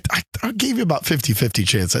was I gave you about 50-50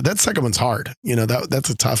 chance. That second one's hard. That's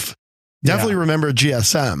a tough. Definitely remember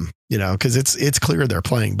GSM, because it's clear they're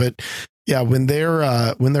playing. But yeah, when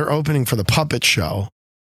they're opening for the puppet show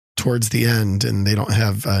towards the end and they don't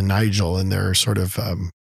have Nigel and they're sort of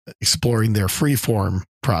exploring their freeform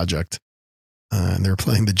project and they're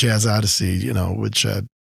playing the Jazz Odyssey, which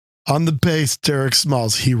on the bass, Derek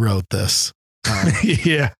Smalls, he wrote this.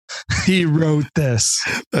 Yeah, he wrote this.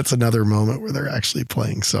 That's another moment where they're actually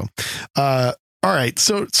playing. So, all right.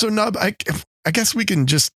 So Nub, I guess we can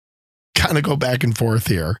just kind of go back and forth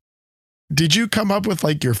here. Did you come up with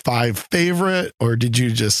like your 5 favorite, or did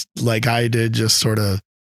you just, like I did, just sort of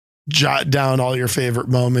jot down all your favorite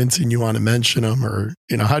moments and you want to mention them, or,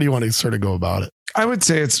 how do you want to sort of go about it? I would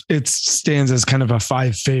say it stands as kind of a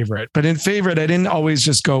 5 favorite, but in favorite, I didn't always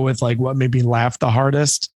just go with like what made me laugh the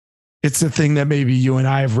hardest. It's the thing that maybe you and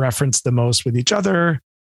I have referenced the most with each other,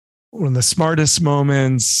 one of the smartest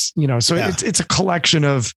moments, so yeah. It's a collection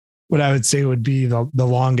of what I would say would be the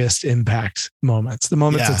longest impact moments, the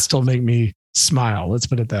moments that still make me smile. Let's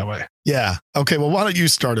put it that way. Yeah. Okay. Well, why don't you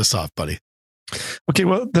start us off, buddy? Okay.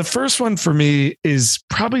 Well, the first one for me is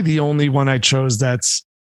probably the only one I chose that's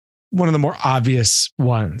one of the more obvious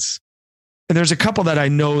ones. And there's a couple that I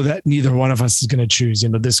know that neither one of us is going to choose.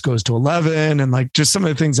 This goes to 11 and like just some of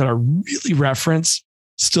the things that are really referenced,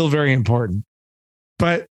 still very important.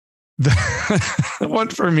 But the one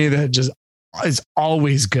for me that just is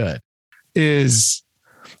always good is,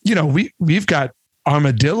 we've got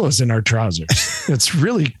armadillos in our trousers. It's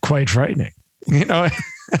really quite frightening.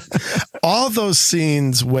 All those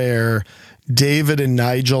scenes where David and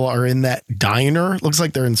Nigel are in that diner, looks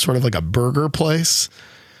like they're in sort of like a burger place.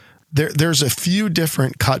 There's a few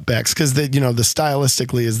different cutbacks because the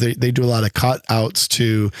stylistically is they do a lot of cutouts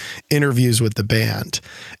to interviews with the band.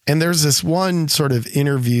 And there's this one sort of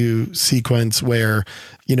interview sequence where,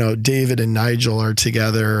 David and Nigel are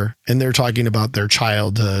together and they're talking about their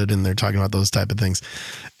childhood and they're talking about those type of things.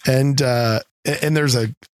 And there's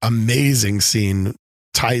a amazing scene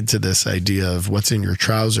tied to this idea of what's in your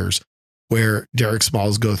trousers, where Derek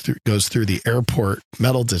Smalls goes through the airport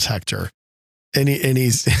metal detector. And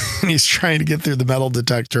he's trying to get through the metal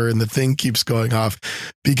detector and the thing keeps going off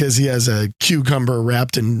because he has a cucumber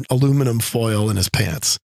wrapped in aluminum foil in his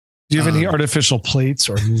pants. Do you have any artificial plates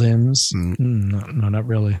or limbs? No, not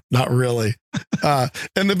really. Not really.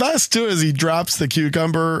 And the best too is he drops the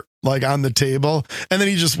cucumber like on the table, and then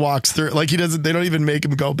he just walks through. Like they don't even make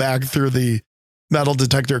him go back through the metal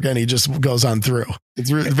detector again. He just goes on through. It's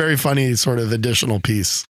very funny, sort of additional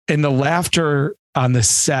piece. And the laughter on the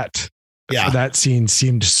set for that scene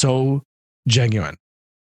seemed so genuine.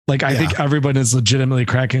 Like, I think everyone is legitimately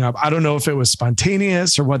cracking up. I don't know if it was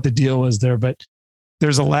spontaneous or what the deal was there, but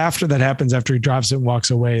there's a laughter that happens after he drops it and walks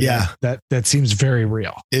away. Yeah. That seems very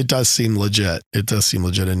real. It does seem legit.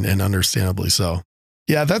 And understandably so.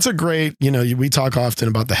 Yeah, that's a great, we talk often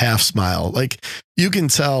about the half smile. Like, you can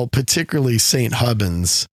tell, particularly St.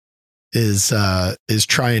 Hubbins is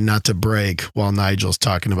trying not to break while Nigel's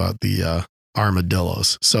talking about the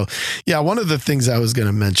armadillos. So yeah, one of the things I was going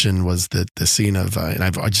to mention was that the scene of, and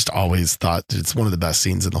I just always thought it's one of the best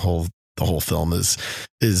scenes in the whole film is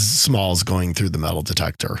Smalls going through the metal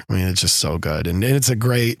detector. I mean, it's just so good. And it's a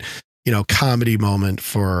great, comedy moment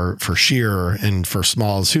for Shearer and for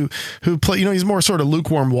Smalls, who play, he's more sort of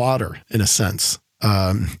lukewarm water in a sense.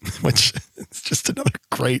 Which is just another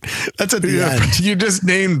great. That's at the end. You just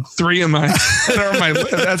named three of mine.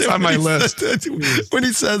 That's on my list. When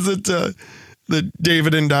he says that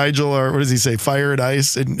David and Nigel are, what does he say? Fire and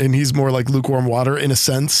ice, and he's more like lukewarm water in a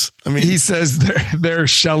sense. I mean, he says they're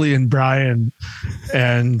Shelley and Brian,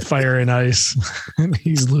 and fire and ice, and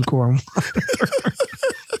he's lukewarm water.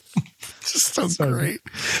 Just so great,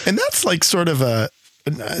 and that's like sort of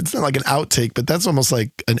it's not like an outtake, but that's almost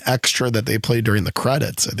like an extra that they play during the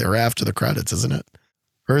credits. They're after the credits, isn't it?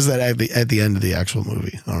 Or is that at the end of the actual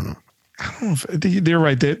movie? I don't know. They're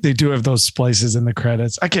right. They do have those splices in the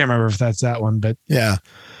credits. I can't remember if that's that one, but yeah.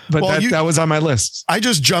 But that was on my list. I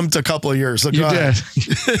just jumped a couple of years. You did.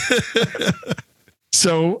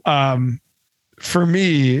 So for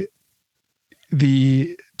me,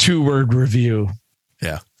 the 2-word review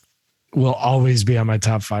will always be on my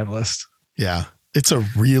top 5 list. Yeah. It's a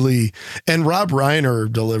really, and Rob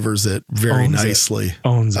Reiner delivers it very nicely.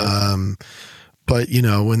 Owns it. But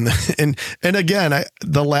when again,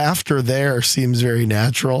 the laughter there seems very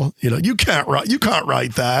natural. You can't write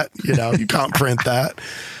that. You can't print that.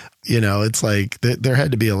 It's like there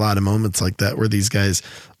had to be a lot of moments like that where these guys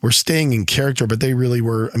were staying in character, but they really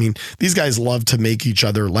were. I mean, these guys love to make each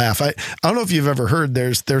other laugh. I don't know if you've ever heard.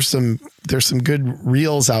 There's some good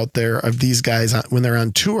reels out there of these guys when they're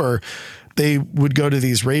on tour. They would go to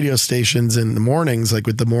these radio stations in the mornings, like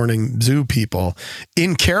with the morning zoo people,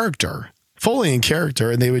 in character, fully in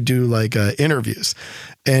character, and they would do like interviews.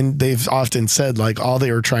 And they've often said like all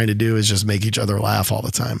they were trying to do is just make each other laugh all the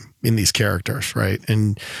time in these characters, right?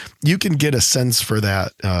 And you can get a sense for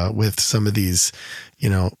that with some of these,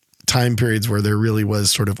 time periods where there really was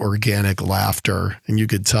sort of organic laughter, and you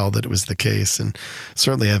could tell that it was the case. And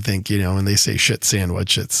certainly, I think when they say shit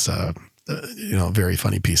sandwich, it's a very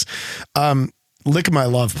funny piece. Lick My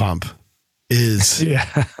Love Pump is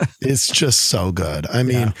it's just so good. I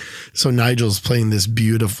mean, so Nigel's playing this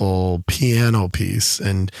beautiful piano piece,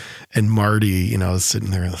 and Marty, is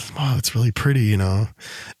sitting there, wow, it's really pretty,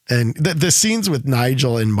 and the scenes with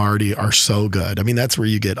Nigel and Marty are so good. I mean, that's where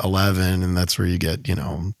you get 11, and that's where you get,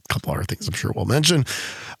 a couple other things I'm sure we'll mention.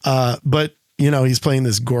 But he's playing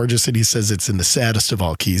this gorgeous, and he says it's in the saddest of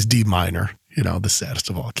all keys, D minor, the saddest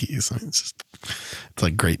of all keys. I mean, it's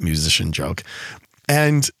like great musician joke.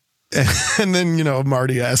 And then,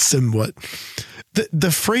 Marty asks him what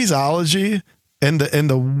the phraseology and the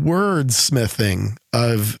wordsmithing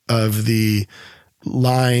of the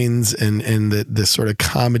lines and the sort of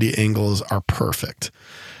comedy angles are perfect.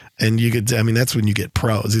 And that's when you get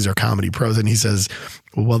pros. These are comedy pros. And he says,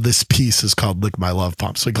 well, this piece is called Lick My Love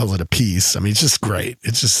Pump. So he calls it a piece. I mean, it's just great.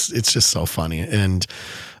 It's just so funny. And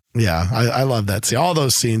yeah, I love that scene. All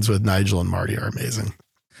those scenes with Nigel and Marty are amazing.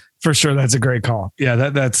 For sure. That's a great call. Yeah,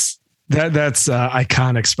 that's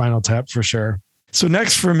iconic Spinal Tap for sure. So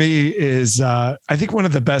next for me is, I think one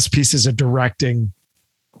of the best pieces of directing,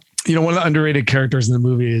 one of the underrated characters in the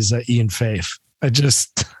movie is Ian Faith. I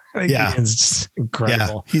think Ian's just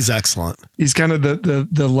incredible. Yeah, he's excellent. He's kind of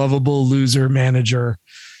the lovable loser manager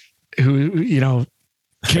who,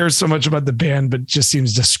 cares so much about the band, but just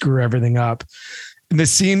seems to screw everything up. And the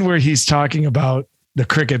scene where he's talking about the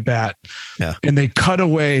cricket bat, and they cut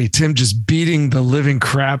away to him just beating the living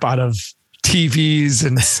crap out of TVs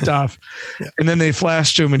and stuff. And then they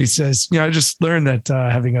flash to him and he says, I just learned that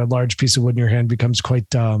having a large piece of wood in your hand becomes quite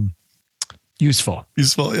useful.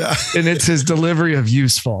 Yeah. And it's his delivery of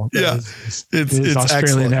useful. Yeah. It's Australian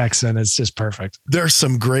excellent. Accent. It's just perfect. There's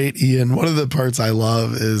some great Ian. One of the parts I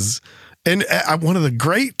love is, and one of the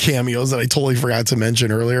great cameos that I totally forgot to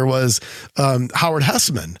mention earlier was Howard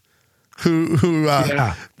Hesseman,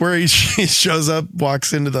 where he shows up,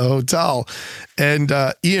 walks into the hotel, and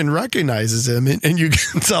Ian recognizes him, and you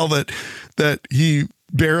can tell that he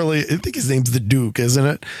barely, I think his name's the Duke, isn't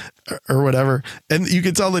it? Or whatever. And you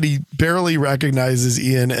can tell that he barely recognizes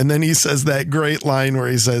Ian. And then he says that great line where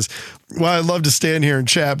he says, well, I'd love to stand here and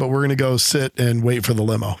chat, but we're going to go sit and wait for the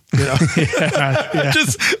limo. You know,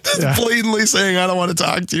 just blatantly saying, I don't want to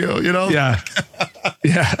talk to you, you know? Yeah.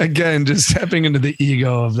 Yeah. Again, just stepping into the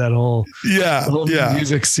ego of that whole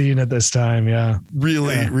music scene at this time. Yeah.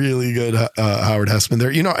 Really good. Howard Hessman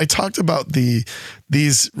there. You know, I talked about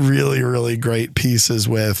these really, really great pieces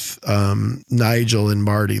with Nigel and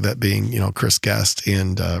Marty, that being, you know, Chris Guest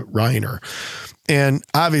and Reiner. And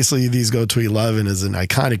obviously these go to 11 as an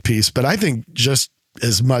iconic piece, but I think just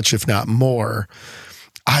as much, if not more,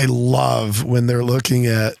 I love when they're looking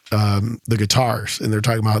at the guitars and they're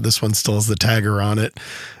talking about this one still has the tagger on it.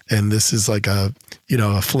 And this is like a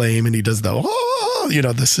flame, and he does the,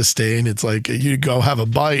 the sustain. It's like you go have a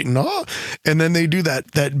bite and then they do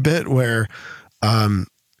that bit where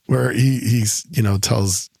he's,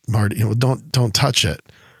 tells Marty, don't touch it.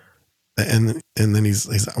 And then he's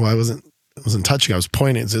well, I wasn't touching. I was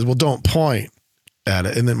pointing. And says, well, don't point at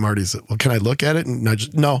it. And then Marty said, well, can I look at it? And I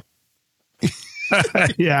just, no.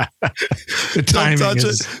 Yeah. The timing don't touch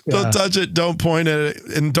it. Yeah. Don't touch it. Don't point at it,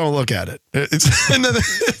 and don't look at it. And then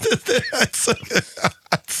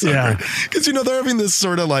because they're having this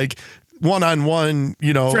sort of like one-on-one,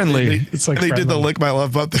 friendly. It's like they friendly. did the lick my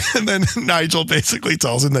love bump, and then Nigel basically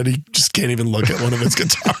tells him that he just can't even look at one of his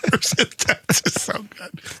guitars. That's just so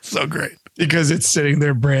good, so great. Because it's sitting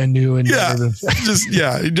there brand new and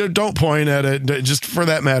don't point at it. Just for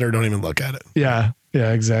that matter, don't even look at it. Yeah,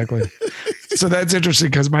 exactly. So that's interesting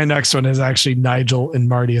because my next one is actually Nigel and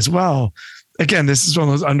Marty as well. Again, this is one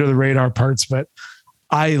of those under the radar parts, but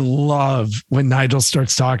I love when Nigel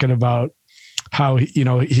starts talking about how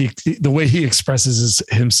the way he expresses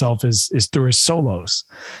himself is through his solos,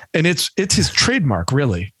 and it's his trademark,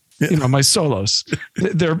 really. Yeah. My solos,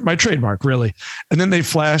 they're my trademark, really. And then they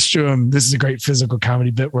flash to him. This is a great physical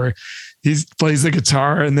comedy bit where he plays the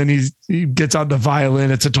guitar and then he gets out the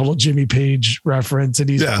violin. It's a total Jimmy Page reference, and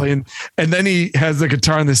he's playing. And then he has the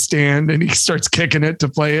guitar on the stand and he starts kicking it to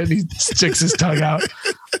play it. And he sticks his tongue out.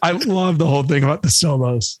 I love the whole thing about the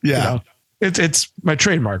solos. Yeah. It's my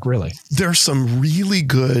trademark, really. There's some really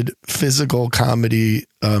good physical comedy,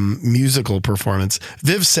 musical performance.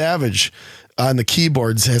 Viv Savage on the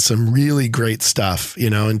keyboards has some really great stuff,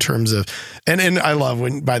 in terms of, and I love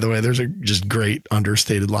when, by the way, there's a just great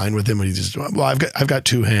understated line with him when he's just, well, I've got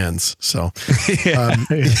two hands. So, you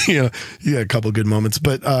got a couple of good moments,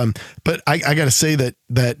 but I got to say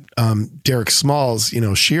that Derek Smalls,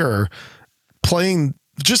 Shearer playing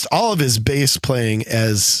just all of his bass playing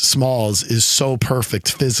as Smalls is so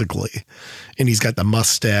perfect physically. And he's got the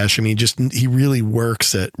mustache. I mean, he really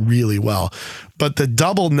works it really well. But the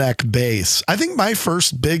double neck bass, I think my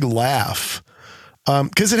first big laugh,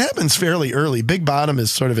 because it happens fairly early. Big Bottom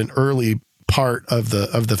is sort of an early part of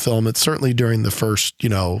the film. It's certainly during the first,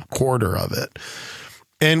 quarter of it.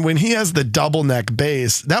 And when he has the double neck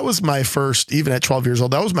bass, that was my first, even at 12 years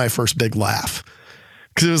old, that was my first big laugh.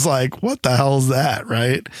 Because it was like, what the hell is that,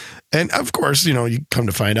 right? And of course, you come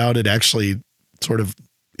to find out it actually sort of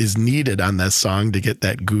is needed on that song to get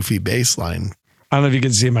that goofy bass line. I don't know if you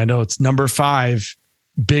can see my notes. Number 5,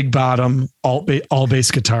 Big Bottom, all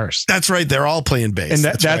bass guitars. That's right. They're all playing bass. And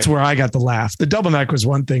that's right. Where I got the laugh. The double neck was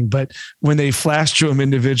one thing, but when they flash to them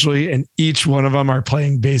individually and each one of them are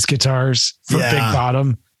playing bass guitars for Big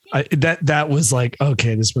Bottom, that was like,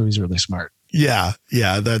 okay, this movie's really smart. Yeah.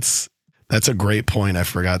 Yeah. That's a great point. I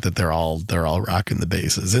forgot that they're all rocking the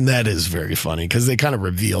basses, and that is very funny because they kind of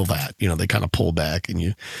reveal that, they kind of pull back,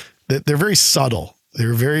 and they're very subtle.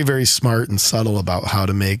 They're very, very smart and subtle about how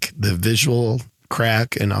to make the visual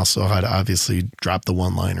crack and also how to obviously drop the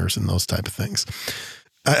one-liners and those type of things.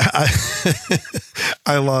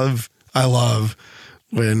 I love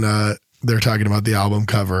when they're talking about the album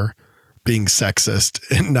cover being sexist,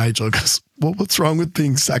 and Nigel goes, well, what's wrong with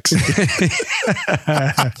being sexy?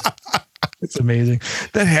 It's amazing.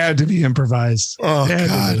 That had to be improvised. Oh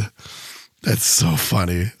God. That's so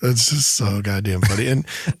funny. That's just so goddamn funny. And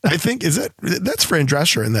I think that's Fran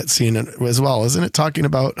Drescher in that scene as well, isn't it? Talking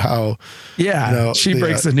about how, she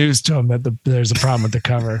breaks the news to him that there's a problem with the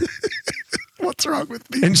cover. What's wrong with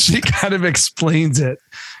me? And she kind of explains it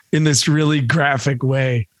in this really graphic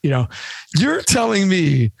way. You're telling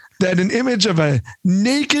me that an image of a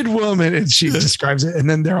naked woman, and she describes it, and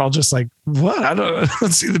then they're all just like, what? I don't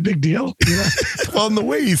see the big deal. You know? Well, and the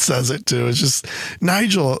way he says it too is just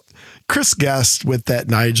Chris Guest with that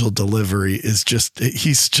Nigel delivery is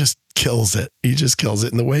he's just kills it. He just kills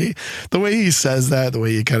it. And the way he says that, the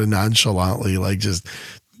way he kind of nonchalantly, like just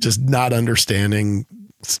not understanding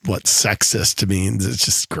what sexist means. It's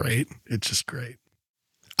just great. It's just great.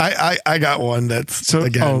 I got one that's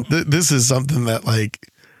this is something that like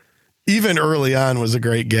even early on was a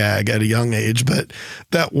great gag at a young age, but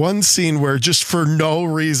that one scene where just for no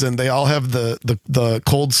reason they all have the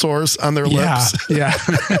cold sores on their lips. Yeah,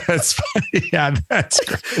 that's funny. Yeah, that's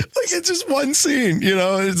great. Like it's just one scene, you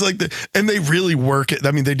know. It's like and they really work it.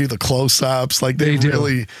 I mean, they do the close-ups, like they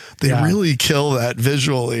really kill that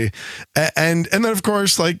visually. And then of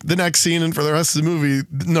course, like the next scene and for the rest of the movie,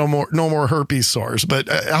 no more herpes sores. But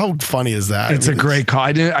how funny is that? It's a great call.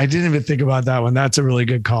 I didn't even think about that one. That's a really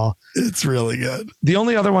good call. It's really good. The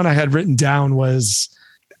only other one I had written down was,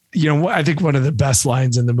 you know, I think one of the best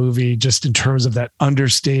lines in the movie, just in terms of that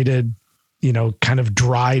understated, you know, kind of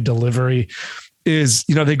dry delivery is,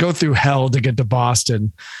 you know, they go through hell to get to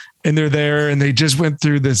Boston and they're there and they just went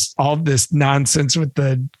through all this nonsense with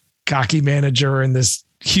the cocky manager and this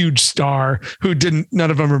huge star who none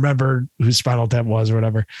of them remember who Spinal Tap was or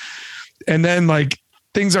whatever. And then like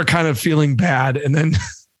things are kind of feeling bad. And then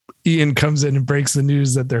Ian comes in and breaks the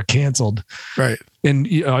news that they're canceled. Right. And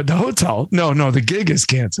the hotel. No, the gig is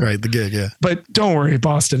canceled. Right. The gig. Yeah. But don't worry,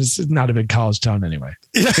 Boston is not a big college town anyway.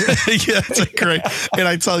 Yeah. It's great. And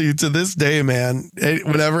I tell you to this day, man,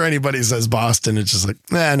 whenever anybody says Boston, it's just like,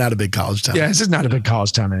 not a big college town. Yeah. It's just not a big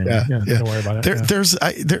college town anyway. Yeah. Don't worry about it.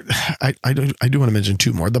 I do want to mention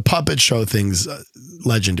two more. The puppet show thing's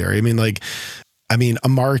legendary. I mean, a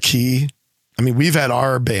marquee. I mean, we've had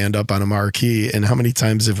our band up on a marquee, and how many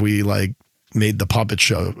times have we like made the puppet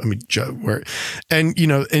show? I mean, and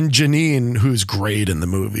Janine, who's great in the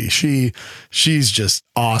movie, she's just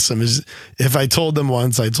awesome. If I told them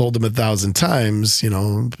once, I told them 1,000 times. You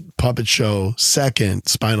know, puppet show second,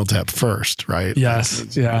 Spinal Tap first, right? Yes,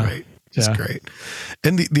 great. It's great.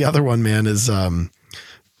 And the other one, man, is obviously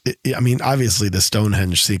the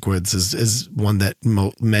Stonehenge sequence is one that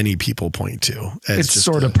many people point to. It's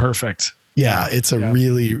sort of perfect. Yeah, it's a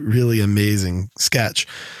really, really amazing sketch.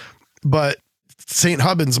 But St.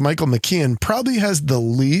 Hubbins, Michael McKean, probably has the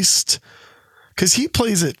least, because he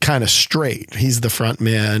plays it kind of straight. He's the front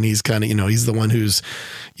man. He's kind of, he's the one who's,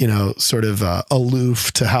 sort of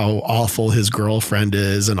aloof to how awful his girlfriend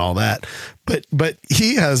is and all that. But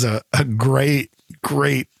he has a great,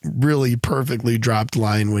 really perfectly dropped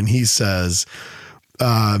line when he says,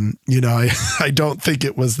 I don't think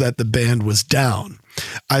it was that the band was down.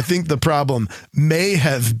 I think the problem may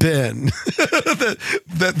have been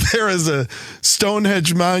that there is a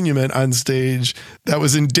Stonehenge monument on stage that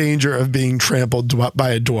was in danger of being trampled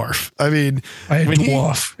by a dwarf. I mean, when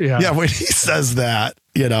he says that,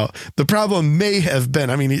 the problem may have been,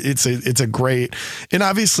 it's a great, and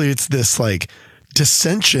obviously it's this like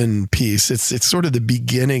dissension piece. It's sort of the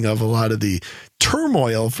beginning of a lot of the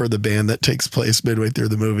turmoil for the band that takes place midway through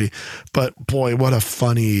the movie. But boy, what a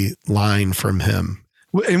funny line from him.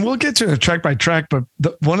 And we'll get to it track by track, but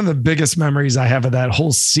one of the biggest memories I have of that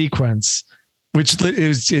whole sequence, which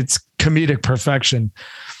is it's comedic perfection,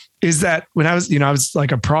 is that when I was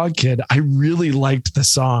like a prog kid, I really liked the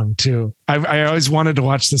song too. I always wanted to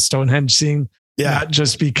watch the Stonehenge scene, not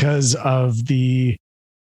just because of the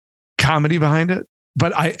comedy behind it,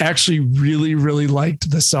 but I actually really, really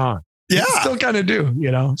liked the song. Yeah, still kind of do,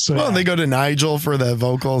 So and they go to Nigel for the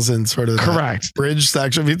vocals and sort of correct bridge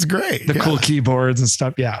section. It's great. The cool keyboards and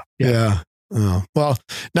stuff. Yeah. Oh, well,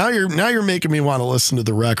 now you're making me want to listen to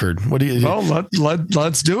the record. What do you? Well,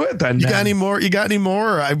 let's do it then. You got any more?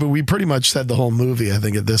 We pretty much said the whole movie, I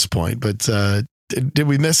think, at this point. But did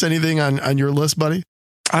we miss anything on your list, buddy?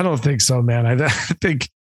 I don't think so, man. I think.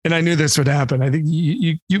 And I knew this would happen. I think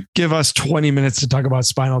you give us 20 minutes to talk about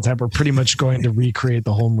Spinal Tap. We're pretty much going to recreate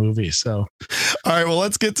the whole movie. So, all right, well,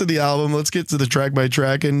 let's get to the album. Let's get to the track by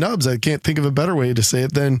track. And Nubs, I can't think of a better way to say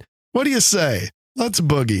it than, what do you say? Let's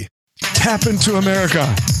boogie. Tap into America.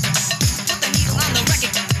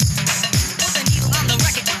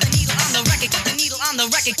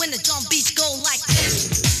 When the drum beats go like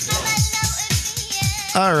this.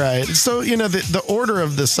 All right. So, the order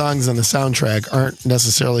of the songs on the soundtrack aren't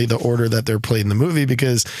necessarily the order that they're played in the movie,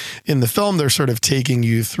 because in the film, they're sort of taking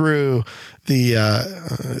you through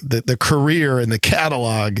the career and the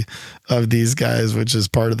catalog of these guys, which is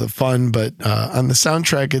part of the fun. But on the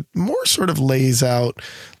soundtrack, it more sort of lays out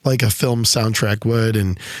like a film soundtrack would.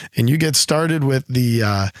 And you get started with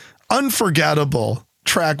the unforgettable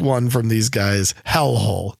track one from these guys,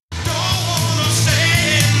 Hellhole.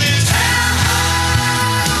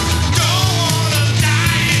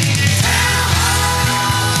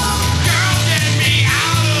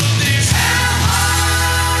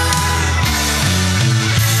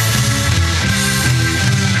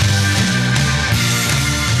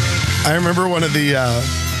 I remember one of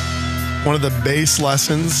the bass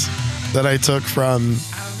lessons that I took from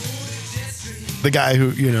the guy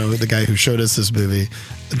who showed us this movie.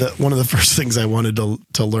 One of the first things I wanted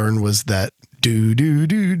to learn was that do do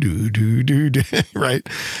do do do do do, right?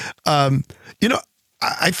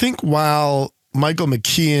 I think while Michael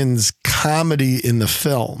McKean's comedy in the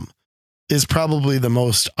film is probably the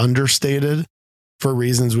most understated for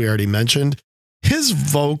reasons we already mentioned, his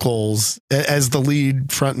vocals as the lead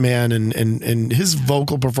frontman and his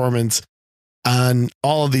vocal performance on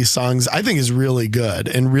all of these songs, I think is really good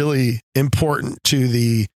and really important to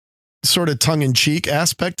the sort of tongue in cheek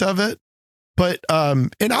aspect of it. But,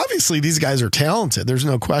 and obviously these guys are talented. There's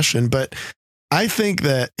no question, but I think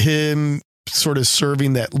that him sort of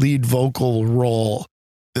serving that lead vocal role,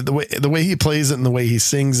 the way he plays it and the way he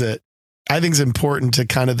sings it, I think is important to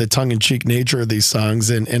kind of the tongue in cheek nature of these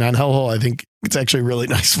songs. And on Hellhole, I think it's actually a really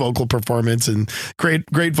nice vocal performance and great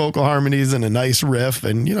vocal harmonies and a nice riff.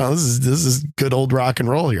 And, this is good old rock and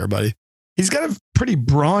roll here, buddy. He's got a pretty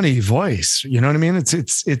brawny voice. You know what I mean?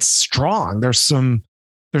 It's strong. There's a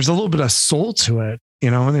little bit of soul to it,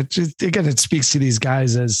 and it speaks to these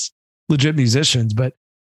guys as legit musicians. But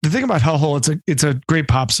the thing about Hellhole, it's a great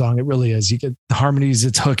pop song. It really is. You get the harmonies.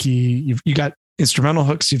 It's hooky. You got instrumental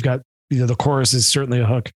hooks. You've got, the chorus is certainly a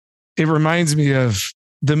hook. It reminds me of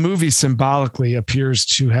the movie symbolically appears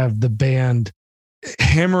to have the band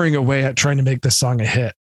hammering away at trying to make the song a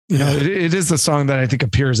hit. It is the song that I think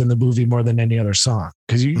appears in the movie more than any other song.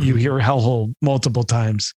 Cause you hear Hellhole multiple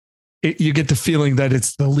times. You get the feeling that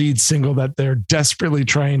it's the lead single that they're desperately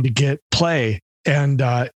trying to get play. And,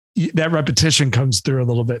 that repetition comes through a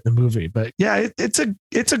little bit in the movie, but yeah, it's a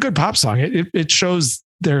good pop song. It shows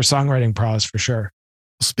their songwriting prowess for sure.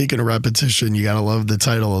 Speaking of repetition, you got to love the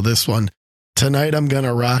title of this one. Tonight, I'm going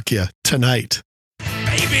to rock you. Tonight.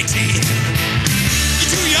 Baby T, you're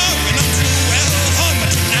too young and I'm too well hung,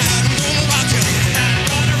 but tonight I'm going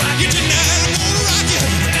to rock you. Tonight I'm going to rock you.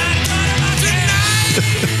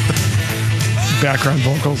 Tonight.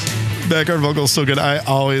 Background vocals so good. I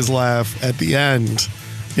always laugh at the end,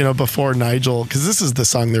 before Nigel, because this is the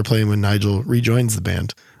song they're playing when Nigel rejoins the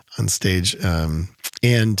band on stage.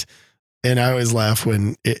 And I always laugh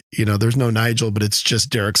when there's no Nigel, but it's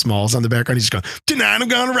just Derek Smalls on the background. He's just going, tonight I'm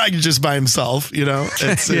going to rock you, just by himself.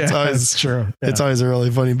 It's always true. Yeah. It's always a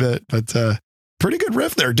really funny bit, but pretty good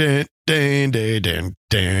riff there. Din, din, din, din,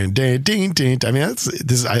 din, din, din, din. I mean,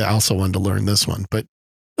 I also wanted to learn this one, but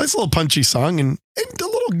nice little punchy song and a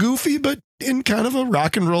little goofy, but in kind of a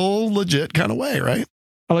rock and roll legit kind of way, right?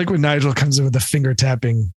 I like when Nigel comes in with the finger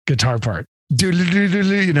tapping guitar part. Yeah. During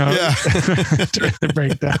the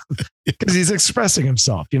breakdown, because he's expressing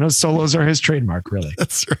himself. Solos are his trademark, really.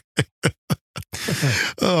 That's right.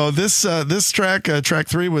 Oh, this track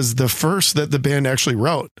 3 was the first that the band actually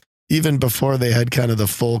wrote, even before they had kind of the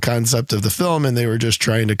full concept of the film, and they were just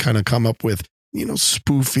trying to kind of come up with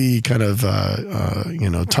spoofy kind of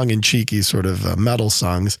tongue in cheeky sort of metal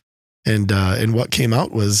songs, and what came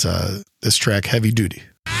out was this track, Heavy Duty.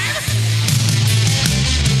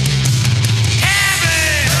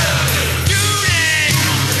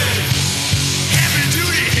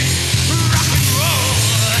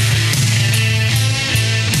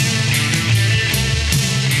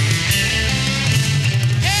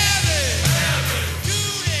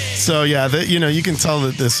 So yeah, you can tell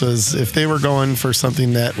that this was, if they were going for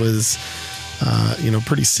something that was,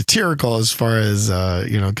 pretty satirical as far as,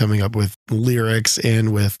 coming up with lyrics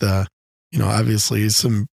and with, obviously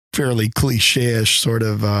some fairly cliche-ish sort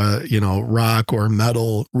of, rock or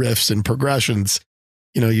metal riffs and progressions,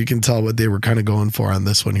 you can tell what they were kind of going for on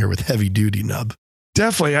this one here with Heavy Duty Nub.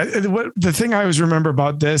 Definitely. The thing I always remember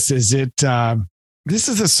about this is this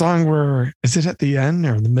is a song where, is it at the end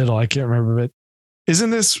or in the middle? I can't remember, but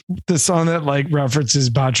isn't this the song that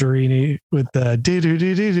references Boccherini with the do do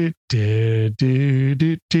do do do do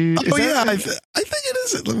do do? Oh yeah, I think it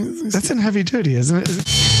is. Let me That's in Heavy Duty, isn't it?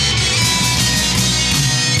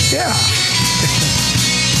 Yeah.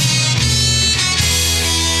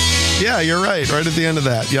 Yeah, you're right. Right at the end of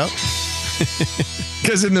that. Yep.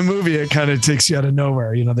 Because in the movie, it kind of takes you out of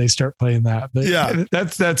nowhere. They start playing that. But yeah,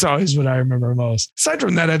 that's always what I remember most. Aside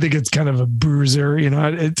from that, I think it's kind of a bruiser.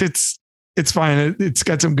 It's fine. It's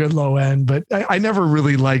got some good low end, but I never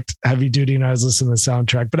really liked Heavy Duty when I was listening to the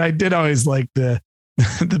soundtrack. But I did always like the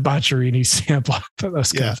the Boccherini sample. That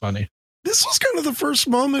was kind of funny. This was kind of the first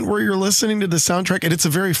moment where you're listening to the soundtrack, and it's a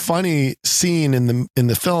very funny scene in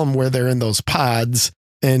the film where they're in those pods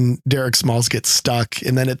and Derek Smalls gets stuck.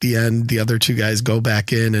 And then at the end, the other two guys go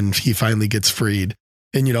back in and he finally gets freed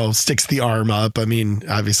and, sticks the arm up. I mean,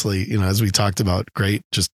 obviously, as we talked about, great,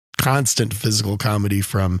 just constant physical comedy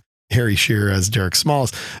from Harry Shearer as Derek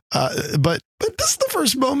Smalls. But this is the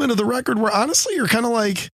first moment of the record where honestly, you're kind of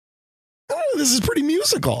like, oh, this is pretty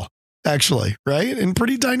musical, actually, right? And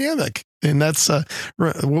pretty dynamic. And that's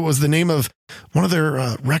what was the name of one of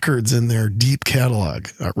their records in their deep catalog,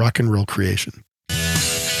 Rock and Roll Creation.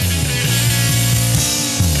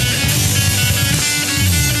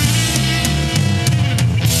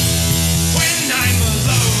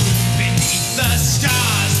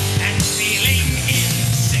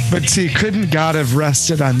 But see, couldn't God have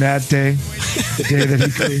rested on that day, the day that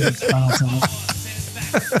he created Spinal Tap?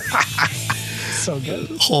 So good.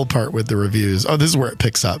 Whole part with the reviews. Oh, this is where it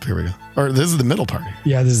picks up. Here we go. Or this is the middle part.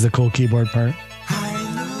 Yeah, this is the cool keyboard part.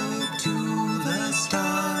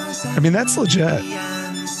 I mean, that's legit.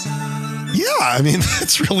 Yeah, I mean,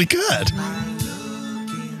 that's really good.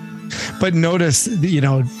 But notice,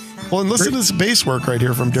 Well, and listen to this bass work right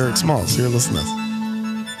here from Derek Smalls. Here, listen to this.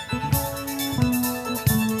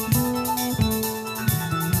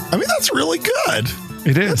 I mean, that's really good.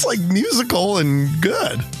 It is. It's like musical and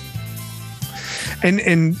good. And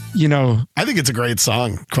I think it's a great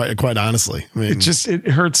song, quite honestly. I mean, it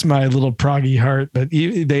hurts my little proggy heart, but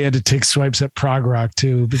they had to take swipes at prog rock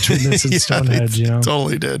too between this and Stonehenge,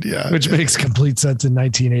 Totally did, yeah. Which makes complete sense in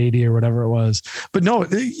 1980 or whatever it was. But no,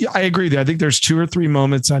 I agree there. I think there's 2 or 3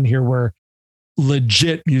 moments on here where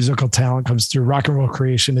legit musical talent comes through. Rock and Roll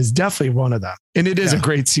Creation is definitely one of them. And it is a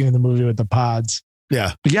great scene in the movie with the pods.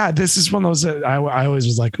 Yeah. But yeah, this is one of those that I always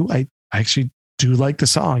was like, ooh, I actually do like the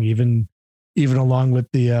song, even along with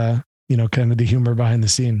the, kind of the humor behind the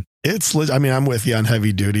scene. I'm with you on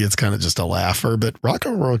Heavy Duty. It's kind of just a laugher, but Rock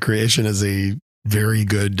and Roll Creation is a very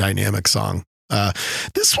good dynamic song.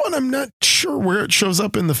 This one, I'm not sure where it shows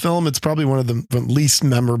up in the film. It's probably one of the least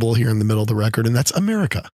memorable here in the middle of the record, and that's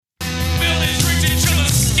America.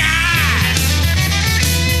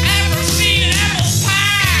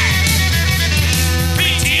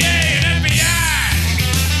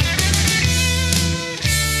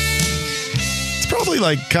 Probably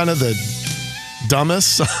like kind of the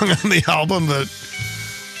dumbest song on the album, but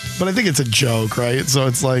I think it's a joke, right? So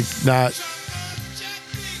it's like I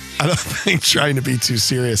don't think trying to be too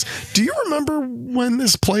serious. Do you remember when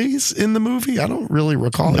this plays in the movie? I don't really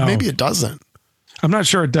recall it. Maybe it doesn't. I'm not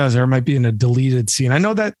sure it does, or it might be in a deleted scene. I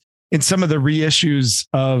know that in some of the reissues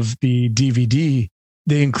of the DVD,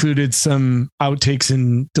 they included some outtakes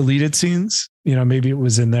and deleted scenes. Maybe it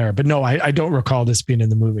was in there, but no, I don't recall this being in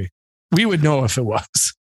the movie. We would know if it was.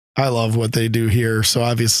 I love what they do here. So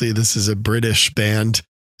obviously this is a British band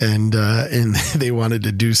and they wanted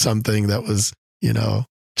to do something that was,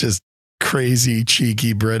 just crazy,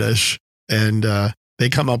 cheeky British. And they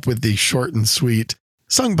come up with the short and sweet,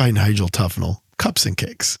 sung by Nigel Tufnell, Cups and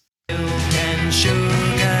Cakes.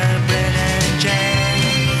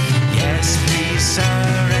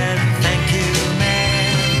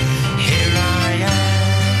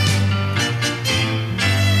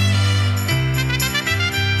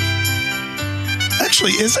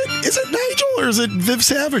 Actually, is it Nigel or is it Viv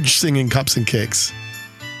Savage singing Cups and Cakes?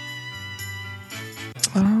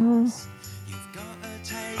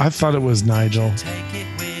 I thought it was Nigel. Take it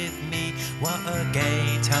with me. What a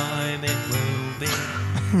gay time it will be.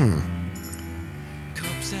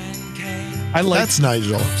 Cups and cakes. That's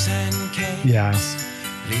Nigel. Cups and cakes. Yeah.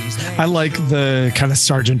 I like the kind of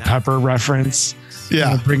Sgt. Pepper reference.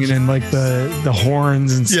 Yeah, bringing in like the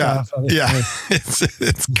horns and stuff. Yeah, it's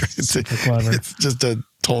clever. It's just a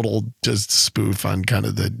total spoof on kind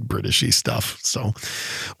of the Britishy stuff. So,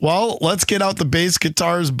 well, let's get out the bass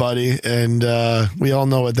guitars, buddy, and we all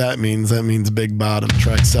know what that means. That means Big Bottom,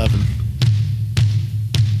 track 7.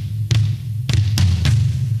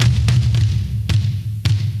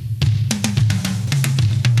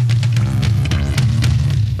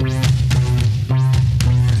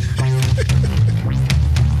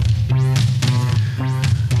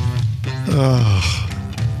 Oh,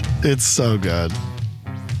 it's so good.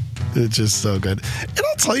 It's just so good. And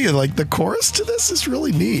I'll tell you, like, the chorus to this is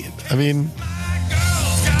really neat. I mean,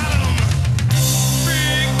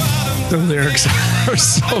 the lyrics are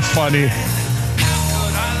so funny.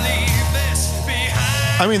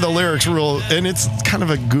 I mean, the lyrics rule, and it's kind of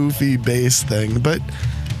a goofy bass thing, but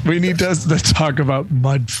when he does the talk about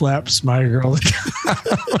mud flaps, my girl.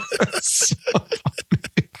 So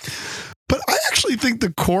but I actually actually think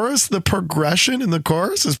the chorus, the progression in the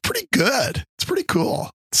chorus is pretty good. It's pretty cool.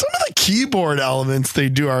 Some of the keyboard elements they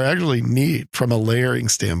do are actually neat from a layering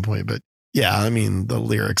standpoint. But yeah, I mean, the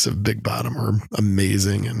lyrics of Big Bottom are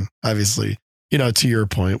amazing. And obviously, you know, to your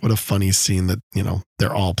point, what a funny scene that, you know,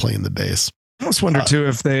 they're all playing the bass. I almost wonder too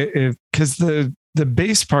because the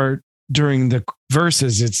bass part during the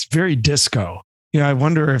verses, it's very disco. You know, I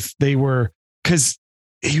wonder if they were, because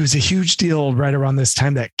it was a huge deal right around this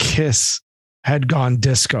time that Kiss had gone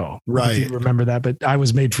disco. Right. If you remember that, but I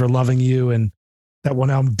Was Made for Loving You and that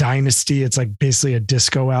one album, Dynasty, it's like basically a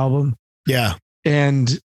disco album. Yeah.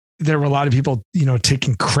 And there were a lot of people, you know,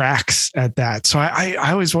 taking cracks at that. So I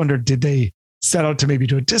always wondered, did they set out to maybe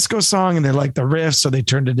do a disco song and they liked the riff, so they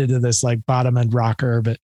turned it into this like bottom end rocker?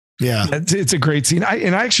 But yeah, it's a great scene. I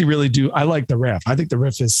actually really do. I like the riff. I think the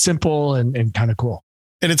riff is simple and kind of cool.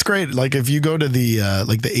 And it's great. Like if you go to the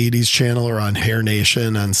like the 80s channel or on Hair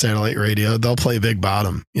Nation on satellite radio, they'll play Big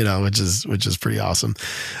Bottom, you know, which is pretty awesome.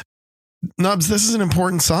 Nubs, this is an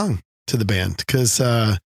important song to the band because,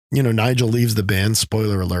 you know, Nigel leaves the band,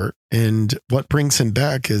 spoiler alert. And what brings him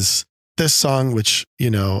back is this song, which,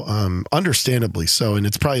 you know, understandably so. And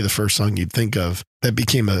it's probably the first song you'd think of that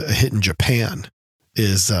became a hit in Japan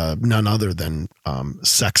is none other than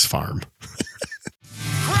Sex Farm.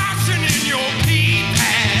 Crashing in your pea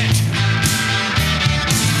patch,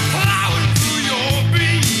 plowing through your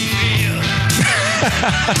bean field.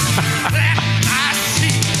 That I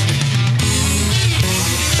see.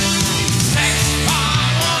 Sex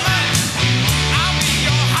farm woman, I'll be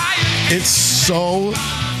your hired. It's so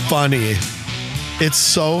funny. It's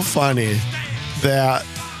so funny that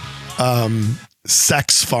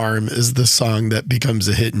Sex Farm is the song that becomes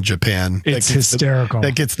a hit in Japan. It's hysterical.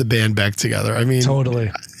 That gets the band back together. I mean,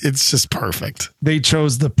 totally. It's just perfect. They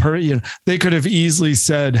chose you know, they could have easily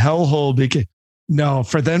said Hellhole. Because no,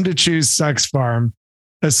 for them to choose Sex Farm,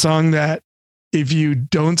 a song that if you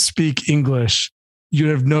don't speak English, you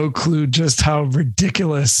have no clue just how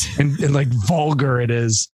ridiculous and like vulgar it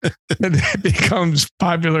is. And it becomes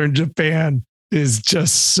popular in Japan is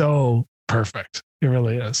just so perfect. It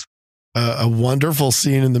really is. A wonderful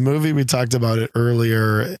scene in the movie. We talked about it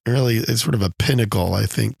earlier. Really, it's sort of a pinnacle, I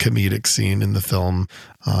think, comedic scene in the film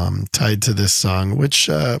tied to this song, which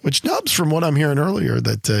Nubs, from what I'm hearing earlier,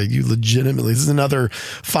 that you legitimately, this is another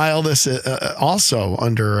file this also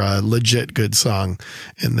under a legit good song,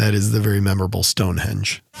 and that is the very memorable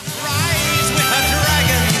Stonehenge. Rise with a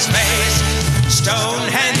dragon's face,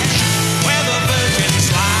 Stonehenge, where the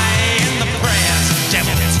virgins lie and the prayers of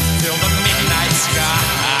devils fill the midnight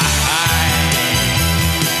sky.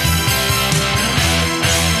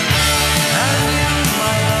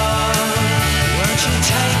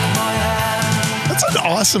 That's an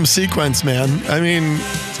awesome sequence, man. I mean,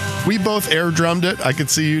 we both air drummed it. I could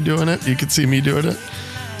see you doing it. You could see me doing it.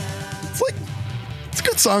 It's a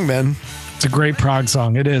good song, man. It's a great prog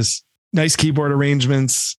song. It is. Nice keyboard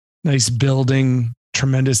arrangements, nice building,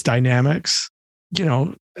 tremendous dynamics. You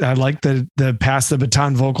know, I like the pass the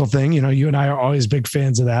baton vocal thing. You know, you and I are always big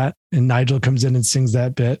fans of that. And Nigel comes in and sings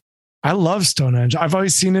that bit. I love Stonehenge. I've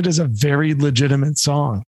always seen it as a very legitimate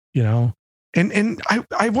song, you know. And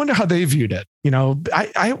I wonder how they viewed it. You know,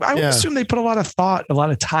 I would assume they put a lot of thought, a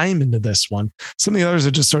lot of time into this one. Some of the others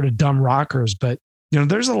are just sort of dumb rockers, but you know,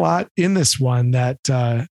 there's a lot in this one that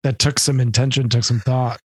took some intention, took some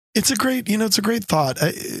thought. It's a great thought.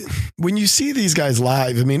 When you see these guys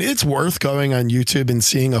live, I mean, it's worth going on YouTube and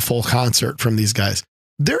seeing a full concert from these guys.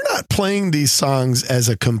 They're not playing these songs as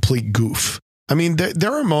a complete goof. I mean,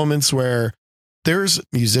 there are moments where there's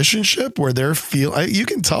musicianship where you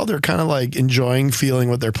can tell they're kind of like enjoying feeling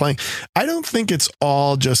what they're playing. I don't think it's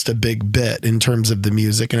all just a big bit in terms of the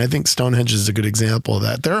music. And I think Stonehenge is a good example of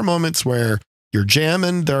that. There are moments where you're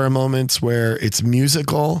jamming. There are moments where it's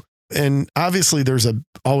musical. And obviously there's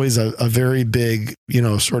always a very big, you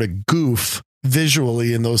know, sort of goof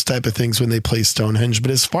visually in those type of things when they play Stonehenge. But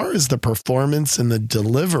as far as the performance and the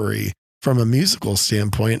delivery from a musical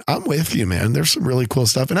standpoint, I'm with you, man. There's some really cool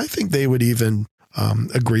stuff. And I think they would even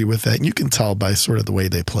agree with that. And you can tell by sort of the way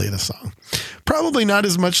they play the song. Probably not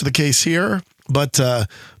as much the case here, but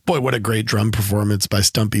boy, what a great drum performance by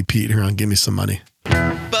Stumpy Pete here on Give Me Some Money.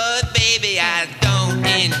 But baby, I don't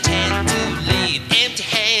intend to leave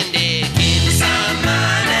empty-handed. Give me some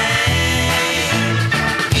money.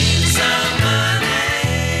 Give me some money.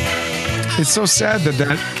 It's so sad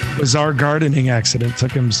that bizarre gardening accident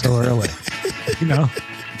took him so early, you know,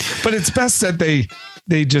 but it's best that they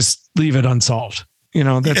just leave it unsolved. You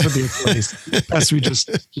know, that's what the place. Best we just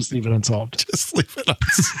leave it unsolved. Just leave it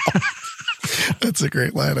unsolved. That's a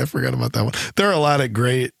great line. I forgot about that one. There are a lot of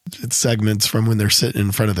great segments from when they're sitting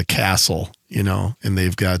in front of the castle, and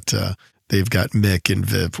they've got Mick and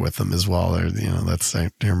Viv with them as well. Or, I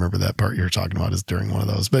remember that part you're talking about is during one of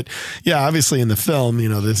those. But yeah, obviously in the film,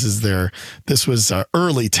 this was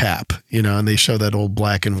early Tap, and they show that old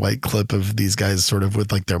black and white clip of these guys sort of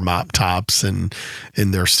with like their mop tops and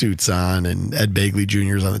in their suits on, and Ed Begley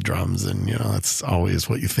Jr.'s on the drums. And, that's always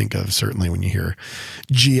what you think of, certainly when you hear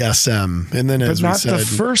GSM. And then but as not we said, the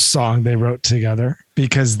first song they wrote together,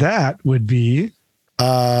 because that would be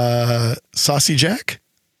Saucy Jack.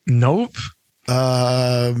 Nope.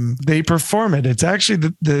 They perform it. It's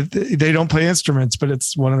actually they don't play instruments, but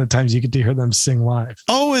it's one of the times you get to hear them sing live.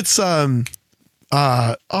 Oh, it's you're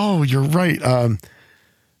right.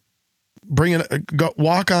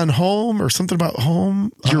 Walk on Home or something about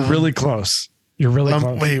home. You're really close. You're really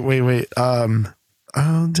close. Wait.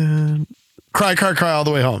 Cry, Cry, Cry All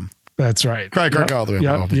the Way Home. That's right. Cry, Cry, Cry All the Way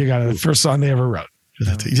Home. You got it. The first song they ever wrote.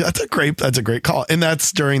 That's a great call. And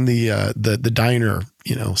that's during the diner,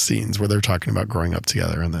 scenes where they're talking about growing up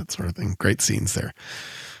together and that sort of thing. Great scenes there.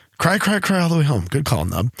 Cry, Cry, Cry All the Way Home. Good call,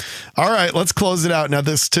 Nub. All right, let's close it out. Now,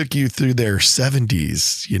 this took you through their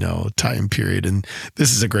 70s, time period. And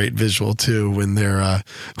this is a great visual, too, when they're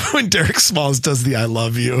when Derek Smalls does the I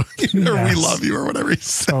love you or we love you or whatever he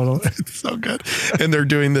says. Totally. It's so good. And they're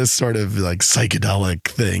doing this sort of like psychedelic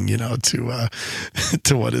thing, to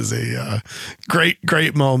what is a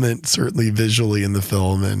great moment, certainly visually in the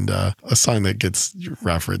film, and a song that gets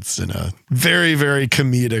referenced in a very, very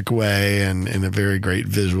comedic way and in a very great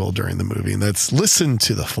visual during the movie. And that's Listen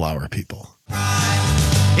to the Flower People.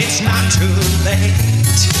 It's not too late.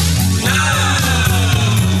 No,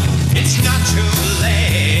 it's not too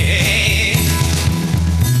late.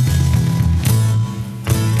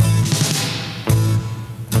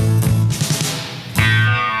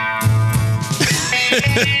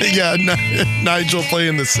 Yeah, Nigel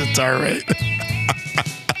playing the sitar, right?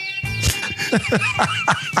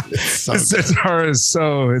 The sitar is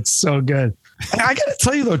so good. I got to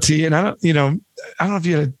tell you though, T, and I don't know if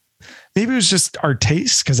you had maybe it was just our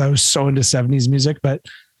taste because I was so into 70s music, but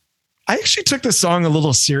I actually took the song a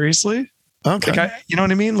little seriously. Okay. You know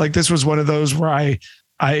what I mean? Like this was one of those where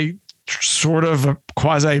I sort of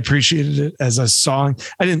quasi appreciated it as a song.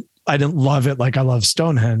 I didn't love it like I love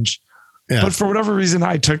Stonehenge. Yeah. But for whatever reason,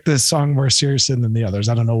 I took this song more seriously than the others.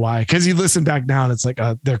 I don't know why. Because you listen back now and it's like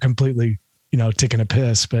they're completely, taking a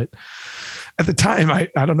piss. But at the time, I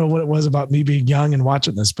don't know what it was about me being young and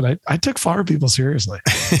watching this, but I took Flower People seriously.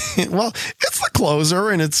 Well, it's the closer,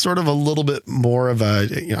 and it's sort of a little bit more of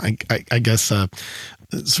a, I guess, a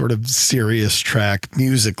sort of serious track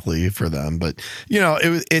musically for them. But,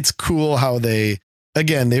 it's cool how they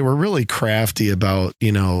were really crafty about,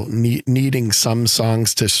 needing some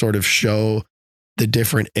songs to sort of show the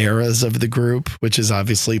different eras of the group, which is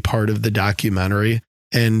obviously part of the documentary.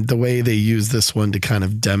 And the way they use this one to kind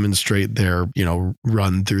of demonstrate their,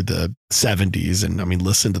 run through the 70s. And I mean,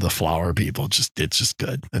 Listen to the Flower People. It's just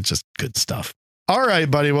good. It's just good stuff. All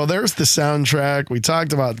right, buddy. Well, there's the soundtrack. We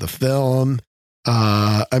talked about the film.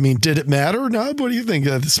 Did it matter? No, what do you think?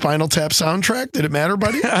 The Spinal Tap soundtrack? Did it matter,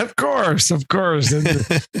 buddy? Of course. And,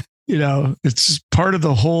 it's just part of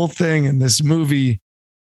the whole thing. And this movie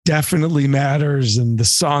definitely matters. And the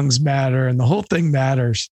songs matter. And the whole thing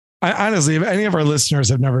matters. I honestly, if any of our listeners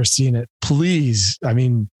have never seen it, please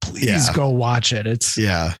go watch it.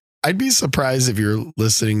 I'd be surprised if you're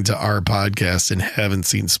listening to our podcast and haven't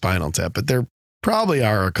seen Spinal Tap, but there probably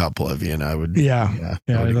are a couple of you, and I would. Yeah,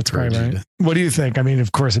 that's probably right. What do you think? I mean,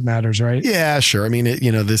 of course it matters, right? Yeah, sure. I mean,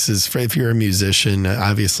 this is, if you're a musician,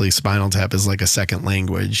 obviously Spinal Tap is like a second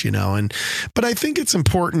language, but I think it's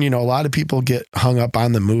important, a lot of people get hung up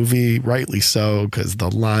on the movie, rightly so, because the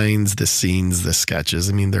lines, the scenes, the sketches,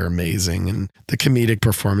 I mean, they're amazing. And the comedic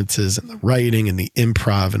performances and the writing and the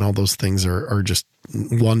improv and all those things are just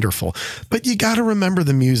wonderful. But you got to remember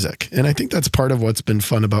the music. And I think that's part of what's been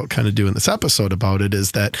fun about kind of doing this episode about it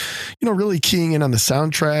is that, really keying in on the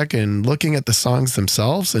soundtrack and looking at the songs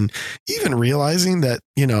themselves and even realizing that,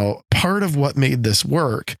 part of what made this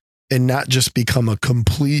work and not just become a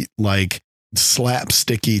complete like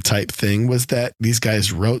slapsticky type thing was that these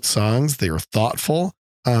guys wrote songs. They were thoughtful.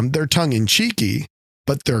 They're tongue in cheeky,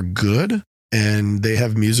 but they're good and they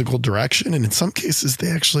have musical direction. And in some cases,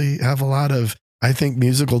 they actually have a lot of, I think,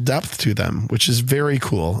 musical depth to them, which is very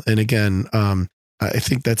cool. And again, I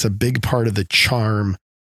think that's a big part of the charm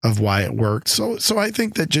of why it worked. So I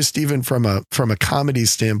think that just even from a comedy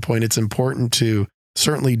standpoint, it's important to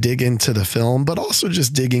certainly dig into the film, but also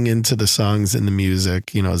just digging into the songs and the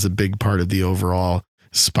music, is a big part of the overall,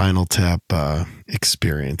 Spinal Tap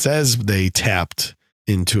experience as they tapped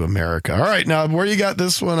into America. All right, now where you got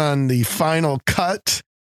this one on the final cut?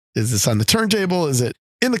 Is this on the turntable? Is it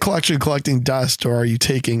in the collection collecting dust, or are you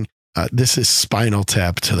taking this is Spinal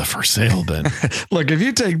Tap to the for sale bin? Look, if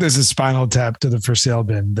you take this as Spinal Tap to the for sale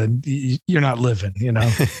bin, then you're not living,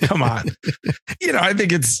 come on. I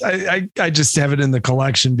think I just have it in the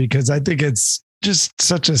collection because I think it's just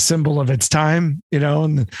such a symbol of its time,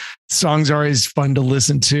 and the songs are always fun to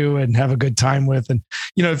listen to and have a good time with. And,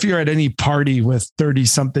 if you're at any party with 30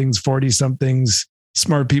 somethings, 40 somethings,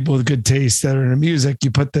 smart people with good taste that are into music,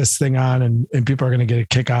 you put this thing on and people are going to get a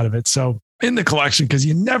kick out of it. So in the collection, because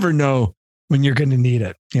you never know when you're going to need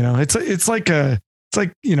it. It's like you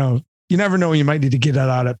never know when you might need to get it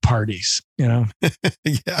out at parties, Yeah.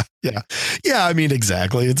 I mean,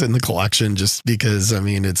 exactly. It's in the collection just because,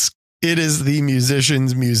 it is the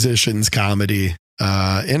musicians comedy.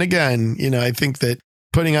 And again, I think that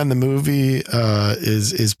putting on the movie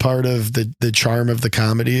is part of the charm of the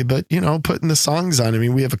comedy, but, putting the songs on.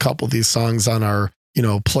 We have a couple of these songs on our,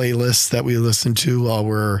 playlists that we listen to while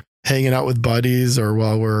we're hanging out with buddies or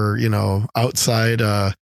while we're, outside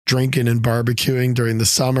drinking and barbecuing during the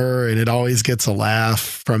summer. And it always gets a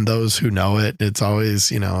laugh from those who know it. It's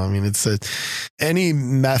always, it's any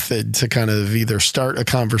method to kind of either start a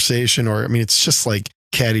conversation or, it's just like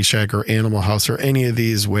Caddyshack or Animal House or any of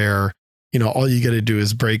these where, all you got to do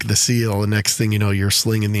is break the seal. And next thing you know, you're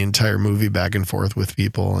slinging the entire movie back and forth with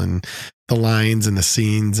people and the lines and the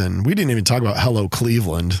scenes. And we didn't even talk about Hello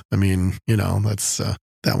Cleveland. That's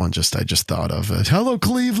that one I just thought of it. Hello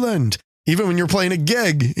Cleveland. Even when you're playing a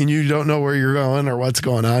gig and you don't know where you're going or what's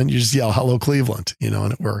going on, you just yell, hello, Cleveland,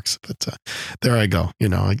 and it works. But there I go. You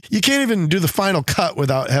can't even do the final cut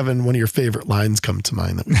without having one of your favorite lines come to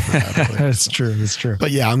mind. That's true. That's true.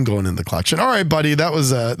 But yeah, I'm going in the collection. All right, buddy. That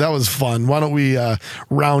was fun. Why don't we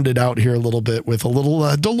round it out here a little bit with a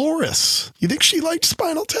little Dolores? You think she liked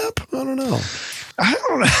Spinal Tap? I don't know. I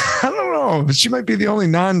don't know. But she might be the only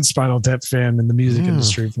non-Spinal Tap fan in the music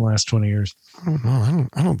industry for the last 20 years. I don't know.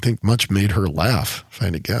 I don't think much made her laugh, if I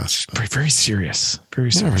had to guess. Very serious.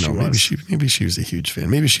 Very serious. Maybe she was a huge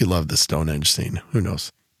fan. Maybe she loved the Stonehenge scene. Who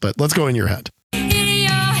knows? But let's go in your head.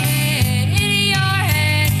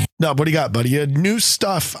 No, what do you got, buddy? You had new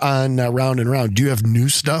stuff on Round and Round. Do you have new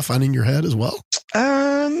stuff on In Your Head as well?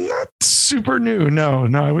 Not super new. No,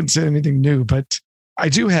 I wouldn't say anything new, but I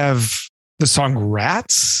do have the song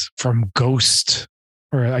Rats from Ghost,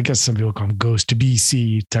 or I guess some people call them Ghost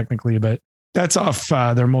BC technically, but that's off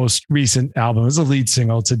their most recent album. It's a lead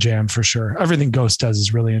single. It's a jam for sure. Everything Ghost does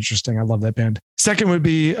is really interesting. I love that band. Second would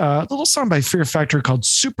be a little song by Fear Factory called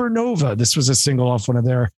Supernova. This was a single off one of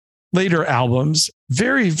their later albums.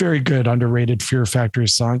 Very, very good, underrated Fear Factory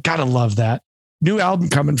song. Gotta love that. New album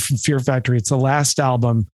coming from Fear Factory. It's the last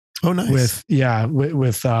album. Oh, nice.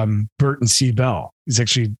 With Burton C. Bell.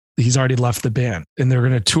 He's already left the band and they're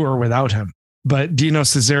going to tour without him. But Dino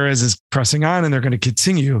Cesares is pressing on and they're going to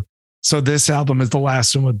continue. So this album is the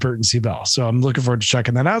last one with Burton C. Bell. So I'm looking forward to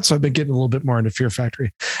checking that out. So I've been getting a little bit more into Fear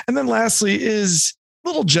Factory. And then lastly is a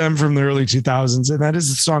little gem from the early 2000s. And that is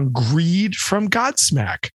the song Greed from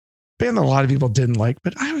Godsmack. Band that a lot of people didn't like,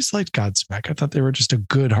 but I always liked Godsmack. I thought they were just a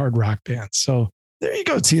good hard rock band. So there you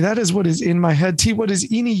go, T. That is what is in my head. T, what is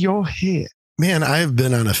in your head? Man, I've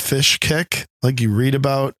been on a fish kick, like you read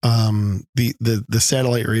about. The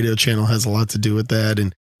satellite radio channel has a lot to do with that.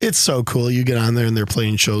 And it's so cool. You get on there and they're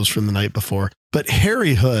playing shows from the night before. But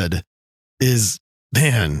Harry Hood is,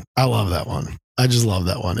 man, I love that one. I just love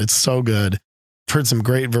that one. It's so good. I've heard some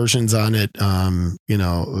great versions on it, on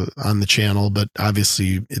the channel, but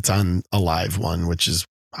obviously it's on a live one, which is,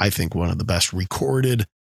 I think, one of the best recorded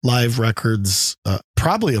live records,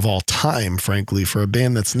 probably of all time, frankly, for a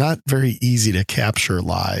band that's not very easy to capture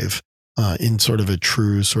live in sort of a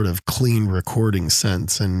true sort of clean recording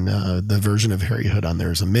sense. And the version of Harry Hood on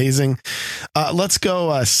there is amazing. Let's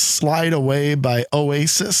go Slide Away by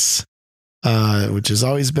Oasis, which has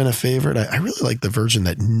always been a favorite. I really like the version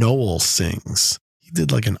that Noel sings. He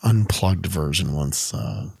did like an unplugged version once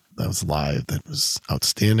that was live. That was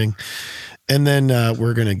outstanding. And then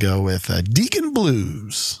we're going to go with Deacon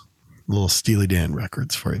Blues, little Steely Dan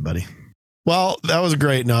records for you, buddy. Well, that was a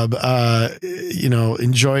great nub.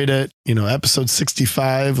 Enjoyed it. Episode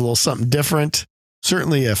 65, a little something different.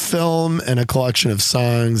 Certainly a film and a collection of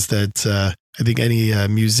songs that I think any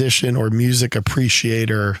musician or music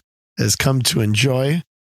appreciator has come to enjoy.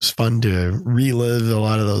 It's fun to relive a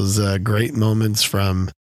lot of those great moments from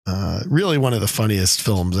really one of the funniest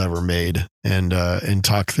films ever made and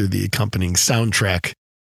talk through the accompanying soundtrack.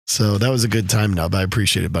 So that was a good time, Nub. I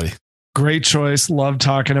appreciate it, buddy. Great choice. Love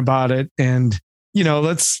talking about it. And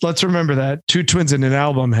let's remember that Two Twins in an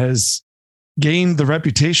Album has gained the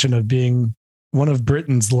reputation of being one of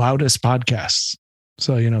Britain's loudest podcasts.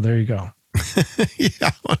 So, there you go.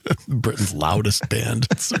 Yeah, Britain's loudest band.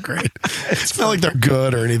 It's so great. It's not like they're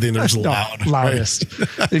good or anything. They're just loud. Loudest.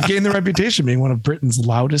 Right? They've gained the reputation of being one of Britain's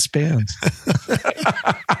loudest bands.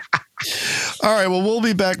 All right. Well, we'll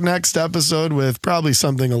be back next episode with probably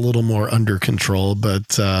something a little more under control,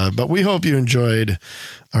 but we hope you enjoyed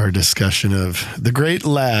our discussion of the great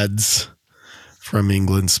lads from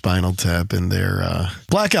England, Spinal Tap, and their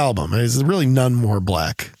Black Album. There's really none more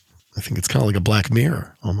black. I think it's kind of like a Black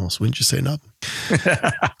Mirror almost. Wouldn't you say, Nub?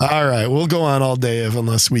 All right. We'll go on all day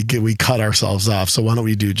unless we cut ourselves off. So why don't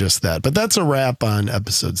we do just that? But that's a wrap on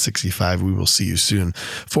episode 65. We will see you soon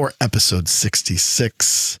for episode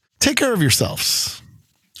 66. Take care of yourselves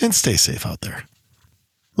and stay safe out there.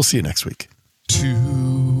 We'll see you next week.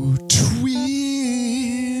 Two twins.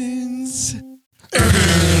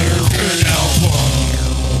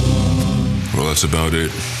 Well, that's about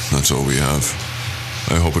it. That's all we have.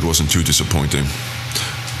 I hope it wasn't too disappointing.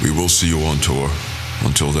 We will see you on tour.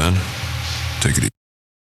 Until then, take it easy.